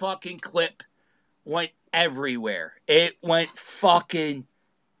that fucking clip went everywhere. It went fucking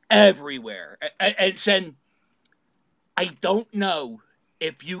everywhere. And then I don't know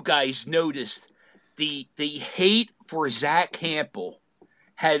if you guys noticed the hate for Zack Hample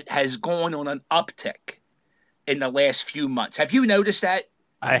has gone on an uptick in the last few months. Have you noticed that?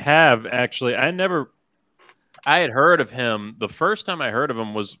 I have, actually. I had heard of him. The first time I heard of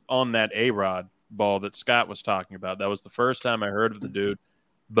him was on that A-Rod ball that Scott was talking about. That was the first time I heard of the dude.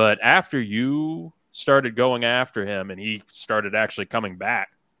 But after you started going after him and he started actually coming back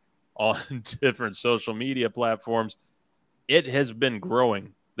on different social media platforms, it has been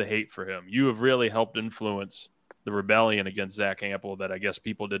growing, the hate for him. You have really helped influence the rebellion against Zack Hample that I guess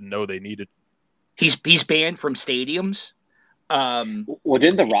people didn't know they needed. He's banned from stadiums. Well,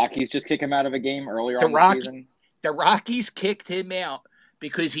 didn't the Rockies just kick him out of a game earlier on the season? The Rockies kicked him out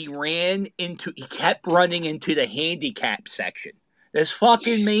because he kept running into the handicap section. This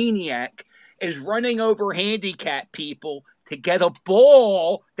fucking maniac is running over handicap people to get a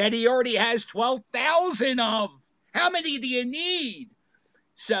ball that he already has 12,000 of. How many do you need?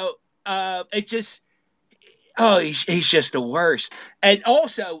 So he's just the worst. And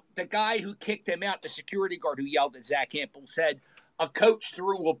also, the guy who kicked him out, the security guard who yelled at Zack Hample, said a coach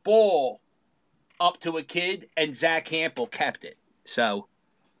threw a ball up to a kid and Zack Hample kept it. So,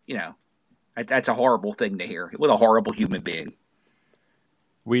 that's a horrible thing to hear. What a horrible human being.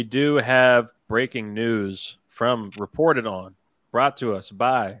 We do have breaking news brought to us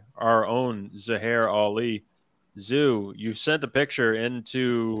by our own Zuhair Ali. Zoo, you sent a picture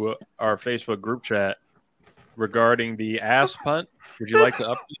into our Facebook group chat regarding the ass punt. Would you like to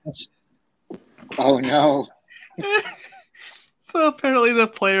update us? Oh, no. So apparently the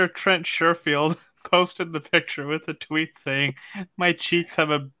player Trent Sherfield posted the picture with a tweet saying, "My cheeks have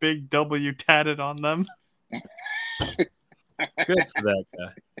a big W tatted on them." Good for that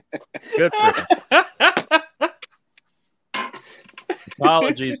guy. Good for him.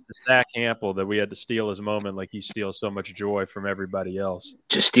 Apologies to Zack Hample that we had to steal his moment like he steals so much joy from everybody else.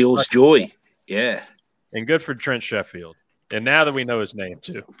 Just steals joy. Yeah. And good for Trent Sheffield. And now that we know his name,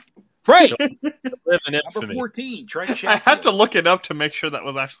 too. Right. Number 14, Trent Sheffield. I had to look it up to make sure that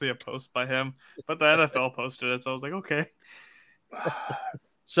was actually a post by him, but the NFL posted it, so I was like, okay.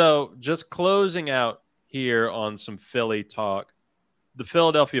 So just closing out here on some Philly talk. The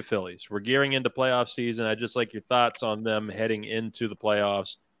Philadelphia Phillies. We're gearing into playoff season. I'd just like your thoughts on them heading into the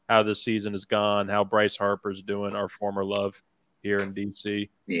playoffs, how this season has gone, how Bryce Harper's doing, our former love here in D.C.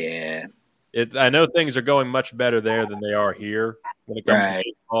 Yeah. I know things are going much better there than they are here when it comes to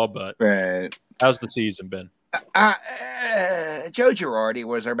baseball, but how's the season been? Joe Girardi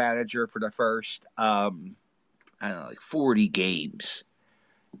was our manager for the first, 40 games.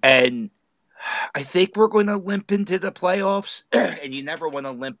 And I think we're going to limp into the playoffs, and you never want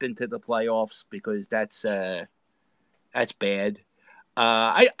to limp into the playoffs because that's bad.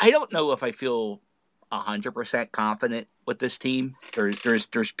 I don't know if I feel 100% confident with this team.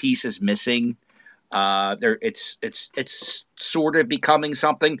 There's pieces missing. It's sort of becoming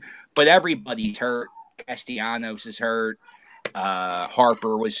something, but everybody's hurt. Castellanos is hurt.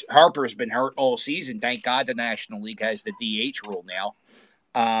 Harper's been hurt all season. Thank God the National League has the DH rule now.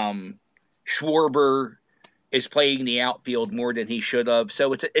 Schwarber is playing the outfield more than he should have.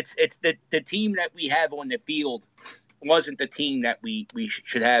 So it's the team that we have on the field wasn't the team that we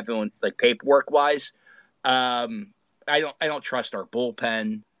should have on like paperwork wise. I don't trust our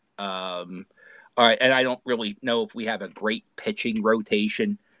bullpen. All right, and I don't really know if we have a great pitching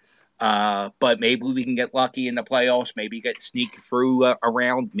rotation. But maybe we can get lucky in the playoffs. Maybe sneak through a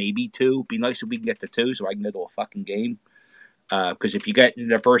round, maybe two. It'd be nice if we can get to two so I can go to a fucking game. Because if you get in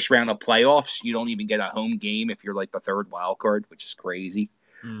the first round of playoffs, you don't even get a home game if you're like the third wild card, which is crazy.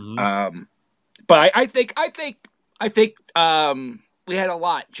 Mm-hmm. But I think we had a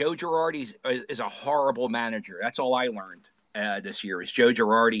lot. Joe Girardi is a horrible manager. That's all I learned this year is Joe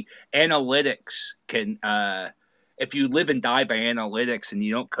Girardi. Analytics can, if you live and die by analytics and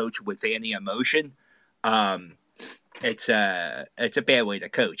you don't coach with any emotion, it's a bad way to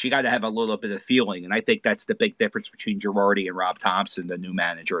coach. You got to have a little bit of feeling, and I think that's the big difference between Girardi and Rob Thompson, the new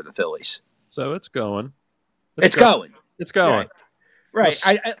manager of the Phillies. So it's going. It's going. It's going. Right.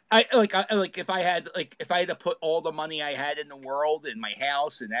 I if I had to put all the money I had in the world in my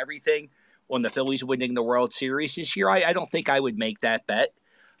house and everything on the Phillies winning the World Series this year, I don't think I would make that bet.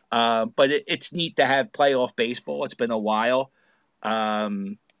 But it's neat to have playoff baseball. It's been a while. I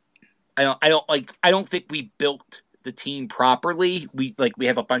don't think we built the team properly. We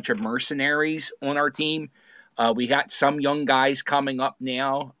have a bunch of mercenaries on our team. We got some young guys coming up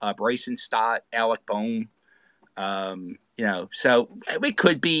now. Bryson Stott, Alec Bohm. So we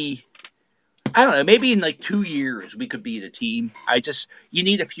could be, I don't know, maybe in like 2 years we could be the team. You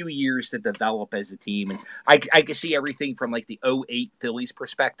need a few years to develop as a team. And I can see everything from like the 2008 Phillies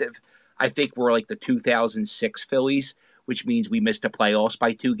perspective. I think we're like the 2006 Phillies, which means we missed the playoffs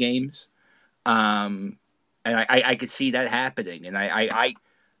by 2 games. And I could see that happening. And I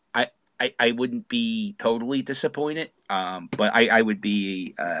wouldn't be totally disappointed. But I would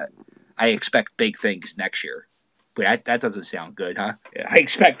be, I expect big things next year. But that doesn't sound good, huh? I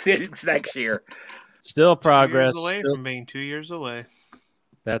expect things next year. Still progress. 2 years away Still, from being 2 years away.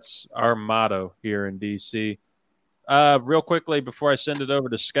 that's our motto here in DC. Real quickly before I send it over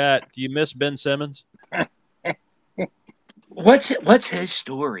to Scott, do you miss Ben Simmons? What's his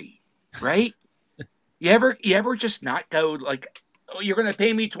story, right? You ever just not go like, oh, you're going to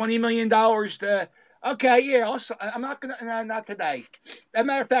pay me $20 million to? Okay, yeah, I'm not gonna. Not today. As a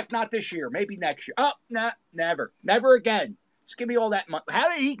matter of fact, not this year. Maybe next year. Oh, no, never again. Just give me all that money. How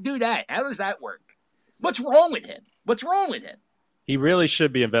did he do that? How does that work? What's wrong with him? He really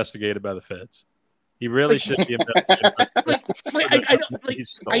should be investigated by the feds. He really should be investigated.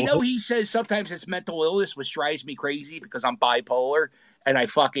 I know he says sometimes it's mental illness, which drives me crazy because I'm bipolar, and I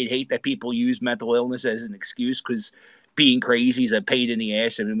fucking hate that people use mental illness as an excuse because being crazy is a pain in the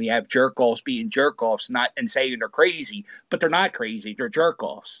ass, and we have jerk-offs being jerk-offs, not and saying they're crazy, but they're not crazy. They're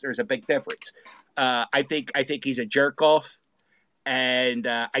jerk-offs. There's a big difference. I think he's a jerk-off, and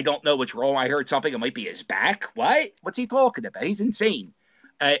I don't know what's wrong. I heard something. It might be his back. What? What's he talking about? He's insane.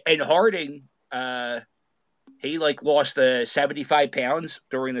 And Harding, he lost 75 pounds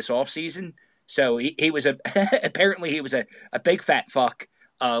during this offseason. So he was apparently he was a big fat fuck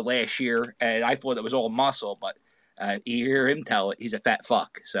last year, and I thought it was all muscle, but you hear him tell it, he's a fat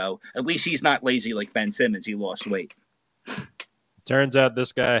fuck. So at least he's not lazy like Ben Simmons. He lost weight. Turns out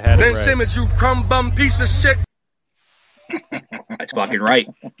this guy had Ben it right. Simmons, you crumb bum piece of shit. That's fucking right.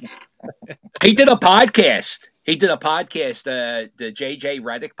 He did a podcast. The JJ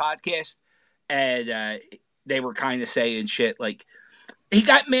Redick podcast, and they were kind of saying shit like he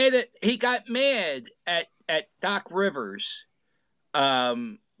got mad at Doc Rivers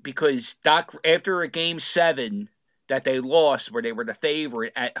because Doc, after a game 7 that they lost where they were the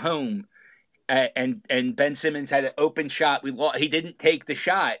favorite at home, and Ben Simmons had an open shot. He didn't take the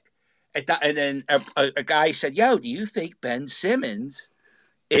shot. And then a guy said, "Yo, do you think Ben Simmons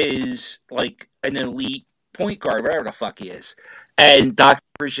is like an elite point guard, whatever the fuck he is?" And Doc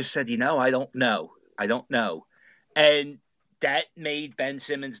Rivers just said, I don't know. And that made Ben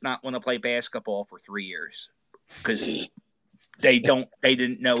Simmons not want to play basketball for 3 years because they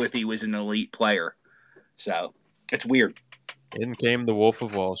didn't know if he was an elite player. So it's weird. In came the Wolf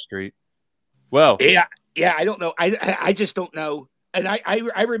of Wall Street. Well, yeah, I don't know. I just don't know. And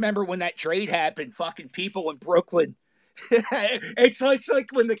I remember when that trade happened, fucking people in Brooklyn. it's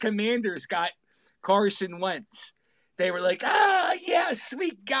like when the Commanders got Carson Wentz. They were like, yes,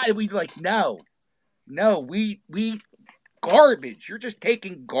 we got it. We'd like, no, we garbage. You're just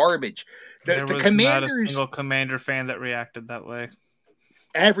taking garbage. There was Commanders, not a single Commander fan that reacted that way.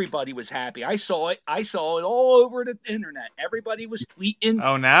 Everybody was happy. I saw it all over the internet. Everybody was tweeting.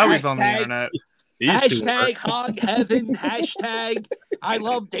 Oh, now he's on the internet. Hashtag Hog Heaven. Hashtag I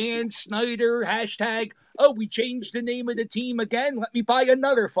love Dan Snyder. Hashtag we changed the name of the team again. Let me buy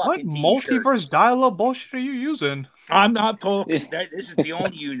another fucking What t-shirt. multiverse dial-up bullshit are you using? I'm not talking. This is the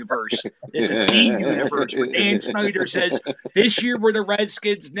only universe. This is the universe where Dan Snyder says, this year we're the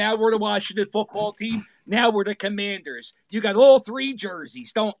Redskins. Now we're the Washington football team. Now we're the Commanders. You got all 3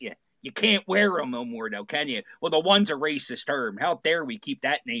 jerseys, don't you? You can't wear them no more, though, can you? Well, the one's a racist term. How dare we keep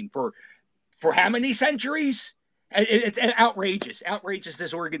that name for how many centuries? It's outrageous. Outrageous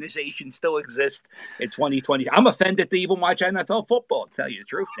this organization still exists in 2020. I'm offended to even watch NFL football, to tell you the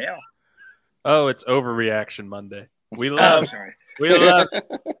truth now. Oh, it's Overreaction Monday. We love. Sorry. We love.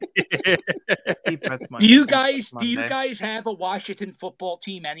 Do you guys have a Washington football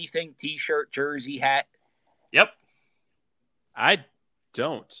team anything? T-shirt, jersey, hat? Yep. I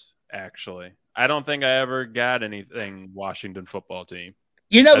don't actually. I don't think I ever got anything Washington football team.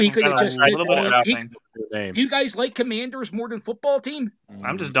 He could have just. Do you guys like Commanders more than football team?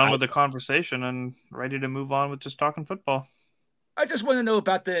 I'm just done with the conversation and ready to move on with just talking football. I just want to know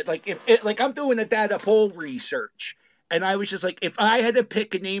about I'm doing a data poll research, and I was just like, if I had to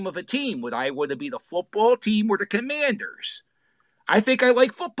pick a name of a team, would it be the football team or the Commanders? I think I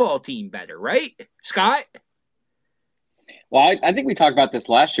like football team better, right, Scott? Well, I think we talked about this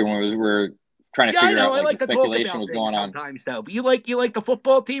last year when we were trying to figure out I like the speculation was going on. Sometimes, though, but you like the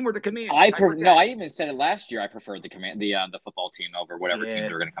football team or the Commanders? I even said it last year. I preferred the football team over whatever team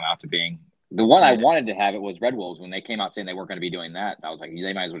they were going to come out to being. The one I wanted to have it was Red Wolves when they came out saying they weren't going to be doing that. I was like,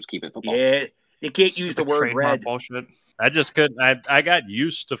 they might as well just keep it football. Yeah, you can't use the word red. Bullshit. I just couldn't. I got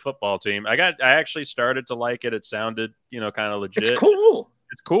used to football team. I actually started to like it. It sounded, kind of legit. It's cool.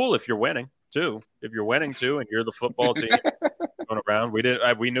 It's cool if you're winning too. If you're winning too, and you're the football team going around.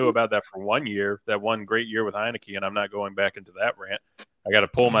 We knew about that for 1 year, that one great year with Heineke, and I'm not going back into that rant. I got to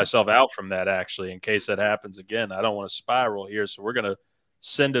pull myself out from that actually in case that happens again. I don't want to spiral here, so we're gonna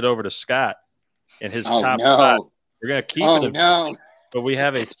send it over to Scott and his Oh top no! 5. We're gonna keep Oh it, no! but we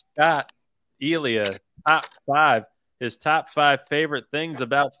have a Scott Ellia top 5. His top 5 favorite things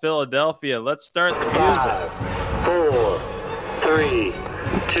about Philadelphia. Let's start the music. 4, 3,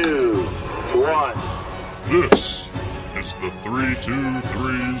 2, 1. This is the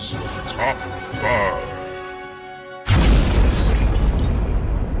 323's Top 5.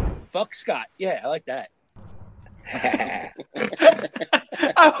 Fuck Scott. Yeah, I like that.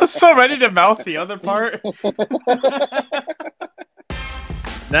 I was so ready to mouth the other part.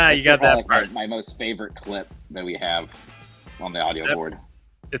 Nah, you got that like part. my most favorite clip that we have on the audio board.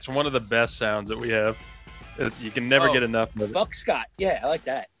 It's one of the best sounds that we have. You can never get enough of it. Fuck Scott. Yeah, I like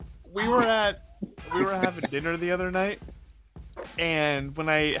that. We were having dinner the other night, and when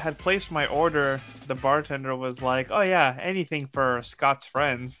I had placed my order, the bartender was like, "Oh yeah, anything for Scott's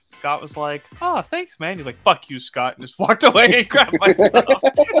friends." Scott was like, "Oh, thanks, man." He's like, "Fuck you, Scott," and just walked away and grabbed my stuff.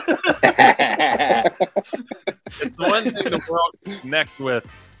 It's the one thing the world can connect with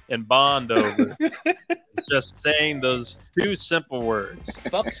and bond over. It's just saying those 2 simple words.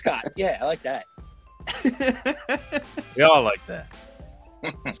 Fuck Scott. Yeah, I like that. We all like that.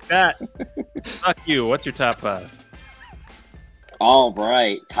 Scott, fuck you. What's your top 5? All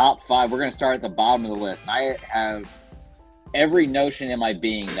right, top 5. We're going to start at the bottom of the list. I have every notion in my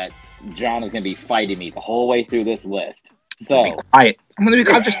being that John is going to be fighting me the whole way through this list. So, I'm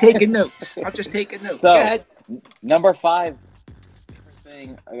just taking notes. I'm just taking notes. So, Go ahead. Number 5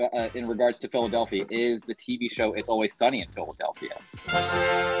 thing in regards to Philadelphia is the TV show It's Always Sunny in Philadelphia.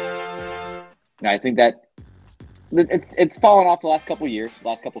 Now, I think that it's fallen off the last couple of years,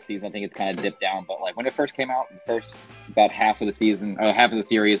 last couple of seasons. I think it's kind of dipped down, but like when it first came out, the first about half of the season, half of the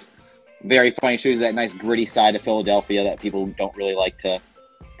series, very funny. Shows that nice gritty side of Philadelphia that people don't really like to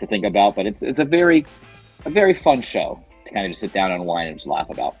think about, but it's a very fun show to kind of just sit down and whine and just laugh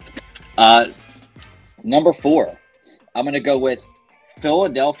about. Number 4, I'm going to go with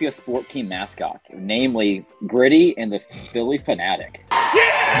Philadelphia sport team mascots, namely Gritty and the Philly Fanatic.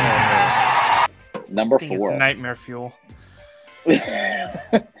 Yeah! Number I 4. it's nightmare fuel.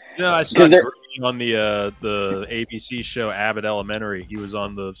 No, I saw Gritty on the ABC show Abbott Elementary. He was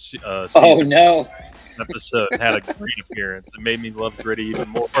on the season episode and had a great appearance. It made me love Gritty even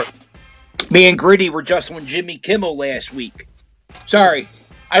more. Me and Gritty were just on Jimmy Kimmel last week. Sorry.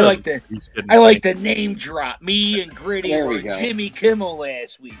 I like the name drop. Me and Gritty were on Jimmy Kimmel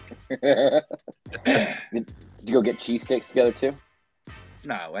last week. Did you go get cheese sticks together too?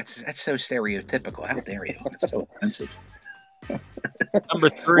 No, that's so stereotypical. How dare you? That's so offensive.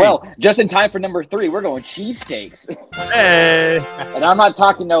 Number 3. Well, just in time for number 3, we're going cheesesteaks. Hey! And I'm not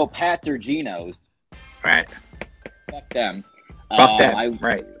talking no Pats or Geno's. Right. Fuck them. Fuck them.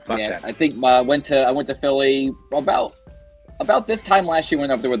 Fuck them. I think I went to Philly about this time last year.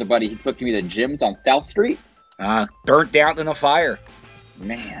 Went up there with a buddy. He took me to Jim's on South Street. Burnt down in a fire.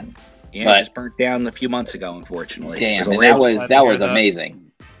 Man. Yeah, just burnt down a few months ago, unfortunately. Damn, that was amazing.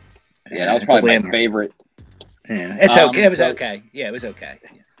 Yeah, that was probably my favorite. Yeah, it's okay. It was okay. Yeah, it was okay.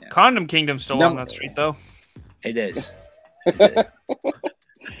 Yeah. Condom Kingdom's still on that street, though. It is. That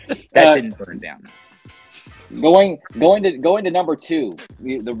didn't burn down. Going to number 2.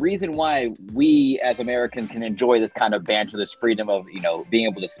 The reason why we as Americans can enjoy this kind of banter, this freedom of being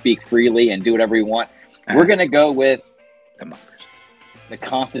able to speak freely and do whatever we want, we're gonna go with the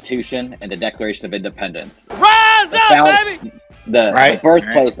Constitution and the Declaration of Independence. Rise up, baby! The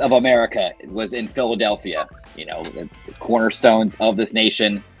birthplace of America was in Philadelphia. The cornerstones of this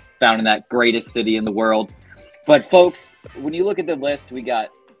nation, found in that greatest city in the world. But folks, when you look at the list, we got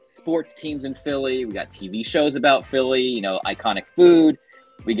sports teams in Philly. We got TV shows about Philly, iconic food.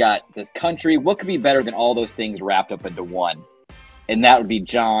 We got this country. What could be better than all those things wrapped up into one? And that would be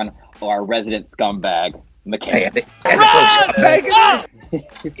John, our resident scumbag, McCann.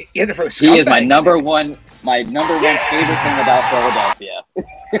 He is my number one favorite thing about Philadelphia.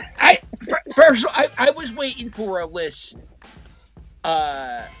 I was waiting for a list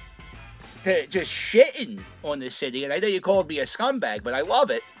to just shitting on the city, and I know you called me a scumbag, but I love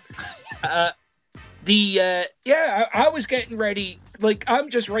it. I was getting ready. Like, I'm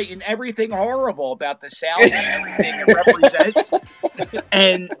just writing everything horrible about the South and everything it represents.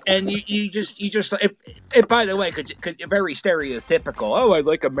 And you just by the way, could very stereotypical. Oh, I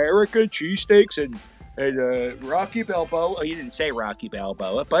like America, cheesesteaks, and Rocky Balboa. Oh, you didn't say Rocky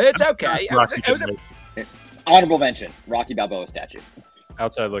Balboa, but it's okay. Honorable mention, Rocky Balboa statue.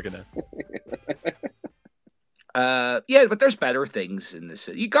 Outside looking in. Yeah, but there's better things in the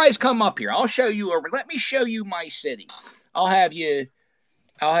city. You guys come up here. I'll show you over. Let me show you my city. I'll have you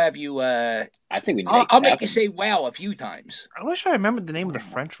I'll have you. I think we. I'll make you say "wow" a few times. I wish I remembered the name of the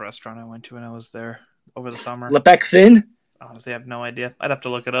French restaurant I went to when I was there over the summer. Le Bec Fin. Honestly, I have no idea. I'd have to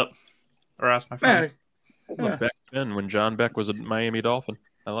look it up or ask my friend. Le Bec Fin when John Beck was a Miami Dolphin.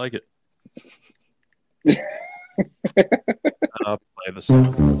 I like it. I'll play the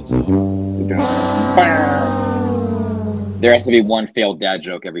song. There has to be one failed dad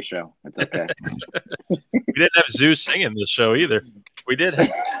joke every show. That's okay. We didn't have Zeus singing this show either. We did.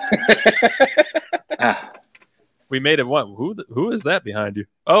 We made it one. Who is that behind you?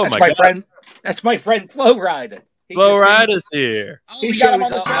 Oh, that's my God. friend. That's my friend Flo Rida. Flo Rida's here. He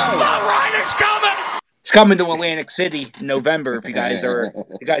shows up. Flo Rida's coming. He's coming to Atlantic City in November. If you guys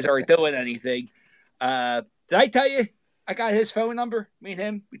aren't doing anything, did I tell you I got his phone number? Me and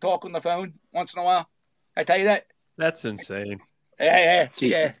him, we talk on the phone once in a while. I tell you that. That's insane. Yeah.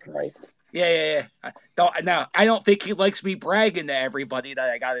 Jesus Christ. Yeah. I don't think he likes me bragging to everybody that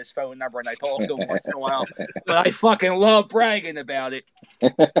I got his phone number and I talk to him once in a while. But I fucking love bragging about it.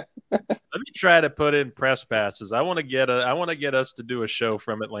 Let me try to put in press passes. I want to get us to do a show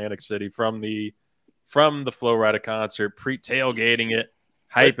from Atlantic City, from the Flo Rida concert, tailgating it,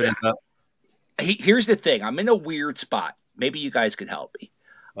 hyping it up. Here's the thing. I'm in a weird spot. Maybe you guys could help me.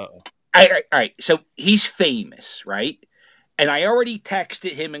 Uh-oh. All right. So he's famous, right? And I already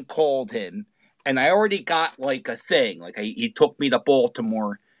texted him and called him, and I already got like a thing. Like he took me to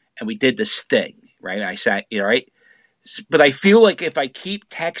Baltimore, and we did this thing, right? I sat, right? But I feel like if I keep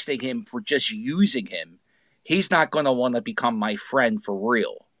texting him for just using him, he's not going to want to become my friend for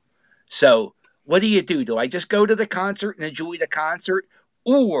real. So what do? Do I just go to the concert and enjoy the concert,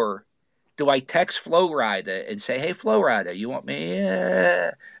 or do I text Flo Rida and say, "Hey, Flo Rida, you want me?"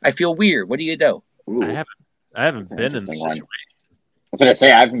 I feel weird. What do you do? Ooh, I haven't been in this situation. I was going to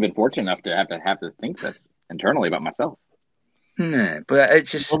say I haven't been fortunate enough to have to think this internally about myself. But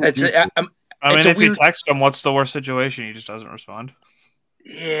it's just if you text him, what's the worst situation? He just doesn't respond.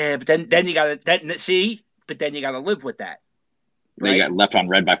 Yeah, but then you gotta see. But then you gotta live with that. Right? You got left on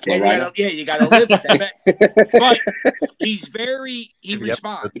red by Flo Rida. You gotta live with that. But he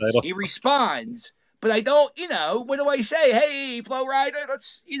responds. He responds. But I don't. What do I say? Hey, Flo Rida,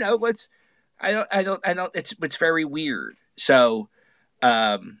 let's. I don't. It's very weird. So,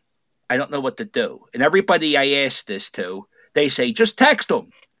 I don't know what to do. And everybody I ask this to, they say just text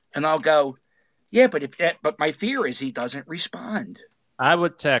him, and I'll go, yeah. But my fear is he doesn't respond. I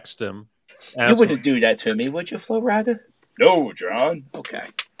would text him. You wouldn't do that to me, would you, Flo Rida? No, John. Okay.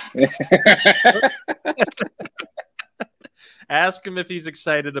 Ask him if he's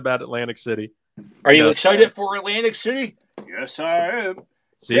excited about Atlantic City. Are you excited for Atlantic City? Yes, I am.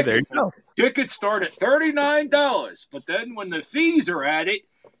 See, there you go. Tickets start at $39, but then when the fees are added,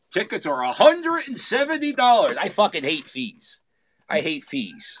 tickets are $170. I fucking hate fees. I hate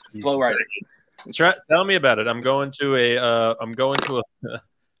fees. Flo Rida. Tell me about it. I'm going to a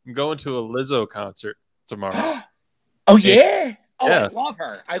Lizzo concert tomorrow. Oh yeah. Oh, yeah.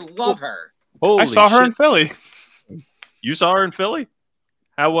 I love her. I saw her in Philly. You saw her in Philly?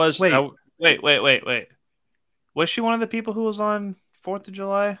 How was? Wait. Was she one of the people who was on 4th of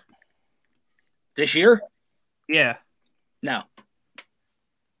July this year? Yeah. No.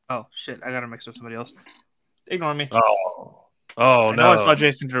 Oh shit! I got to mix with somebody else. Ignore me. Oh no! I saw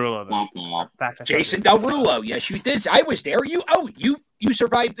Jason Derulo though. Jason Derulo. Yes, you did. I was there. You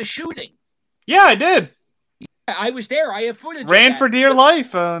survived the shooting. Yeah, I did. Yeah, I was there. I have footage. Ran for dear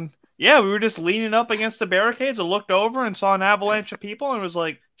life. Yeah, we were just leaning up against the barricades. I looked over and saw an avalanche of people and was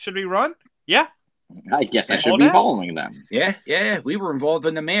like, "Should we run?" Yeah. I guess I should be following them. Yeah. We were involved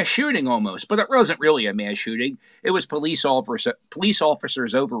in a mass shooting almost, but it wasn't really a mass shooting. It was police officers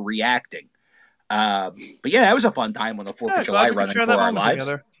overreacting. But yeah, that was a fun time on the 4th of July running for our lives.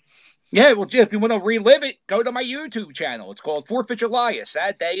 Together. Yeah, well, if you want to relive it, go to my YouTube channel. It's called 4th of July, A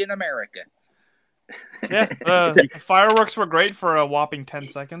Sad Day in America. Yeah, fireworks were great for a whopping 10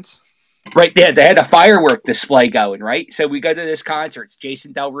 seconds. Right, yeah, they had a firework display going, right? So we go to this concert. It's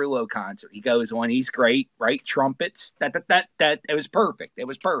Jason Derulo concert. He goes on. He's great, right? Trumpets. That. It was perfect. It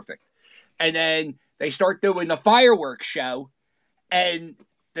was perfect. And then they start doing the fireworks show, and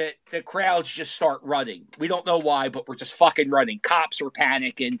the crowds just start running. We don't know why, but we're just fucking running. Cops are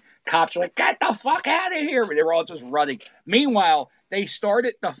panicking. Cops are like, get the fuck out of here. But they're all just running. Meanwhile, they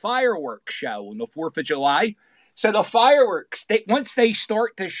started the fireworks show on the 4th of July. So the fireworks, once they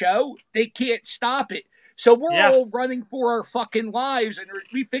start the show, they can't stop it. So we're all running for our fucking lives, and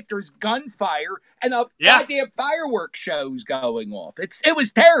we think there's gunfire, and a goddamn fireworks show's going off. It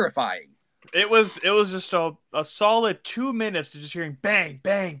was terrifying. It was just a solid 2 minutes to just hearing bang,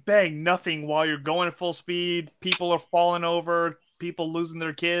 bang, bang, nothing while you're going at full speed. People are falling over. people losing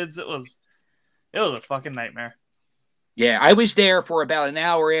their kids. It was a fucking nightmare. Yeah, I was there for about an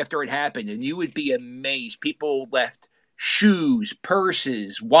hour after it happened, and you would be amazed. People left shoes,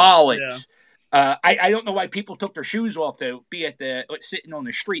 purses, wallets. Yeah. I don't know why people took their shoes off to be sitting on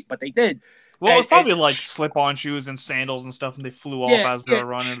the street, but they did. Well, it's probably like slip-on shoes and sandals and stuff, and they flew off as they were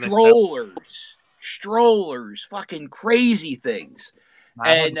running. Strollers, fucking crazy things.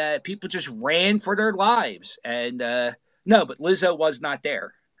 And people just ran for their lives. And no, but Lizzo was not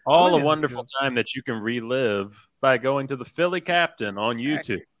there. All a wonderful time that you can relive by going to the Philly Captain on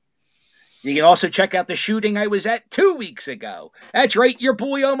YouTube. You can also check out the shooting I was at 2 weeks ago. That's right, your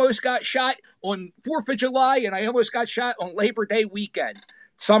boy almost got shot on 4th of July, and I almost got shot on Labor Day weekend.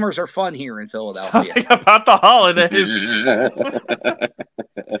 Summers are fun here in Philadelphia. Something about the holidays.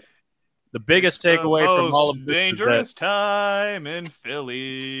 The biggest takeaway from all of this dangerous time in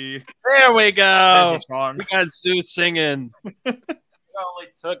Philly. There we go. We got Zeus singing. It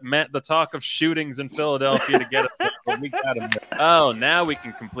only took the talk of shootings in Philadelphia to get us, but we got him. Oh, now we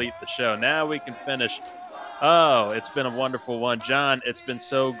can complete the show. Now we can finish. Oh, it's been a wonderful one. John, it's been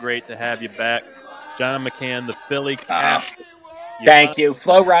so great to have you back. John McCann, the Philly Captain. Thank you.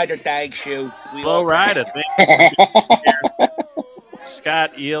 Flo Rida, thanks you. Flo Rida, thank you.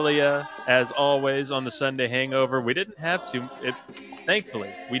 Scott, Ellia, as always, on the Sunday Hangover. We didn't have to.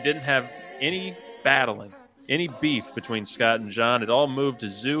 Thankfully, we didn't have any battling. Any beef between Scott and John. It all moved to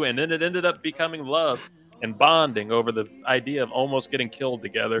Zoo, and then it ended up becoming love and bonding over the idea of almost getting killed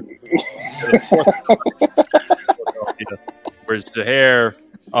together. Where Zuhair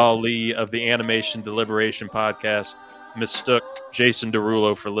Ali of the Animation Deliberation Podcast mistook Jason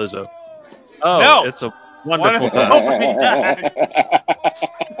Derulo for Lizzo. Oh, no. It's a wonderful time.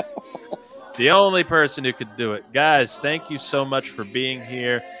 The only person who could do it. Guys, thank you so much for being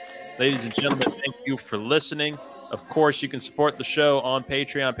here. Ladies and gentlemen, thank you for listening. Of course, you can support the show on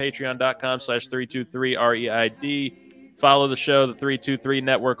Patreon, patreon.com/323REID. Follow the show, the 323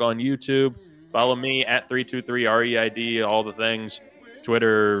 Network on YouTube. Follow me at 323REID, all the things,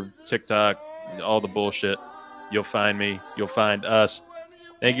 Twitter, TikTok, all the bullshit. You'll find me. You'll find us.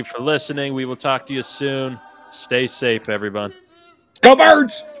 Thank you for listening. We will talk to you soon. Stay safe, everyone. Go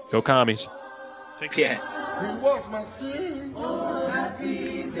Birds! Go Commies. Take care. He was my sin. Oh,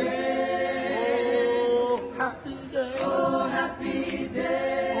 happy.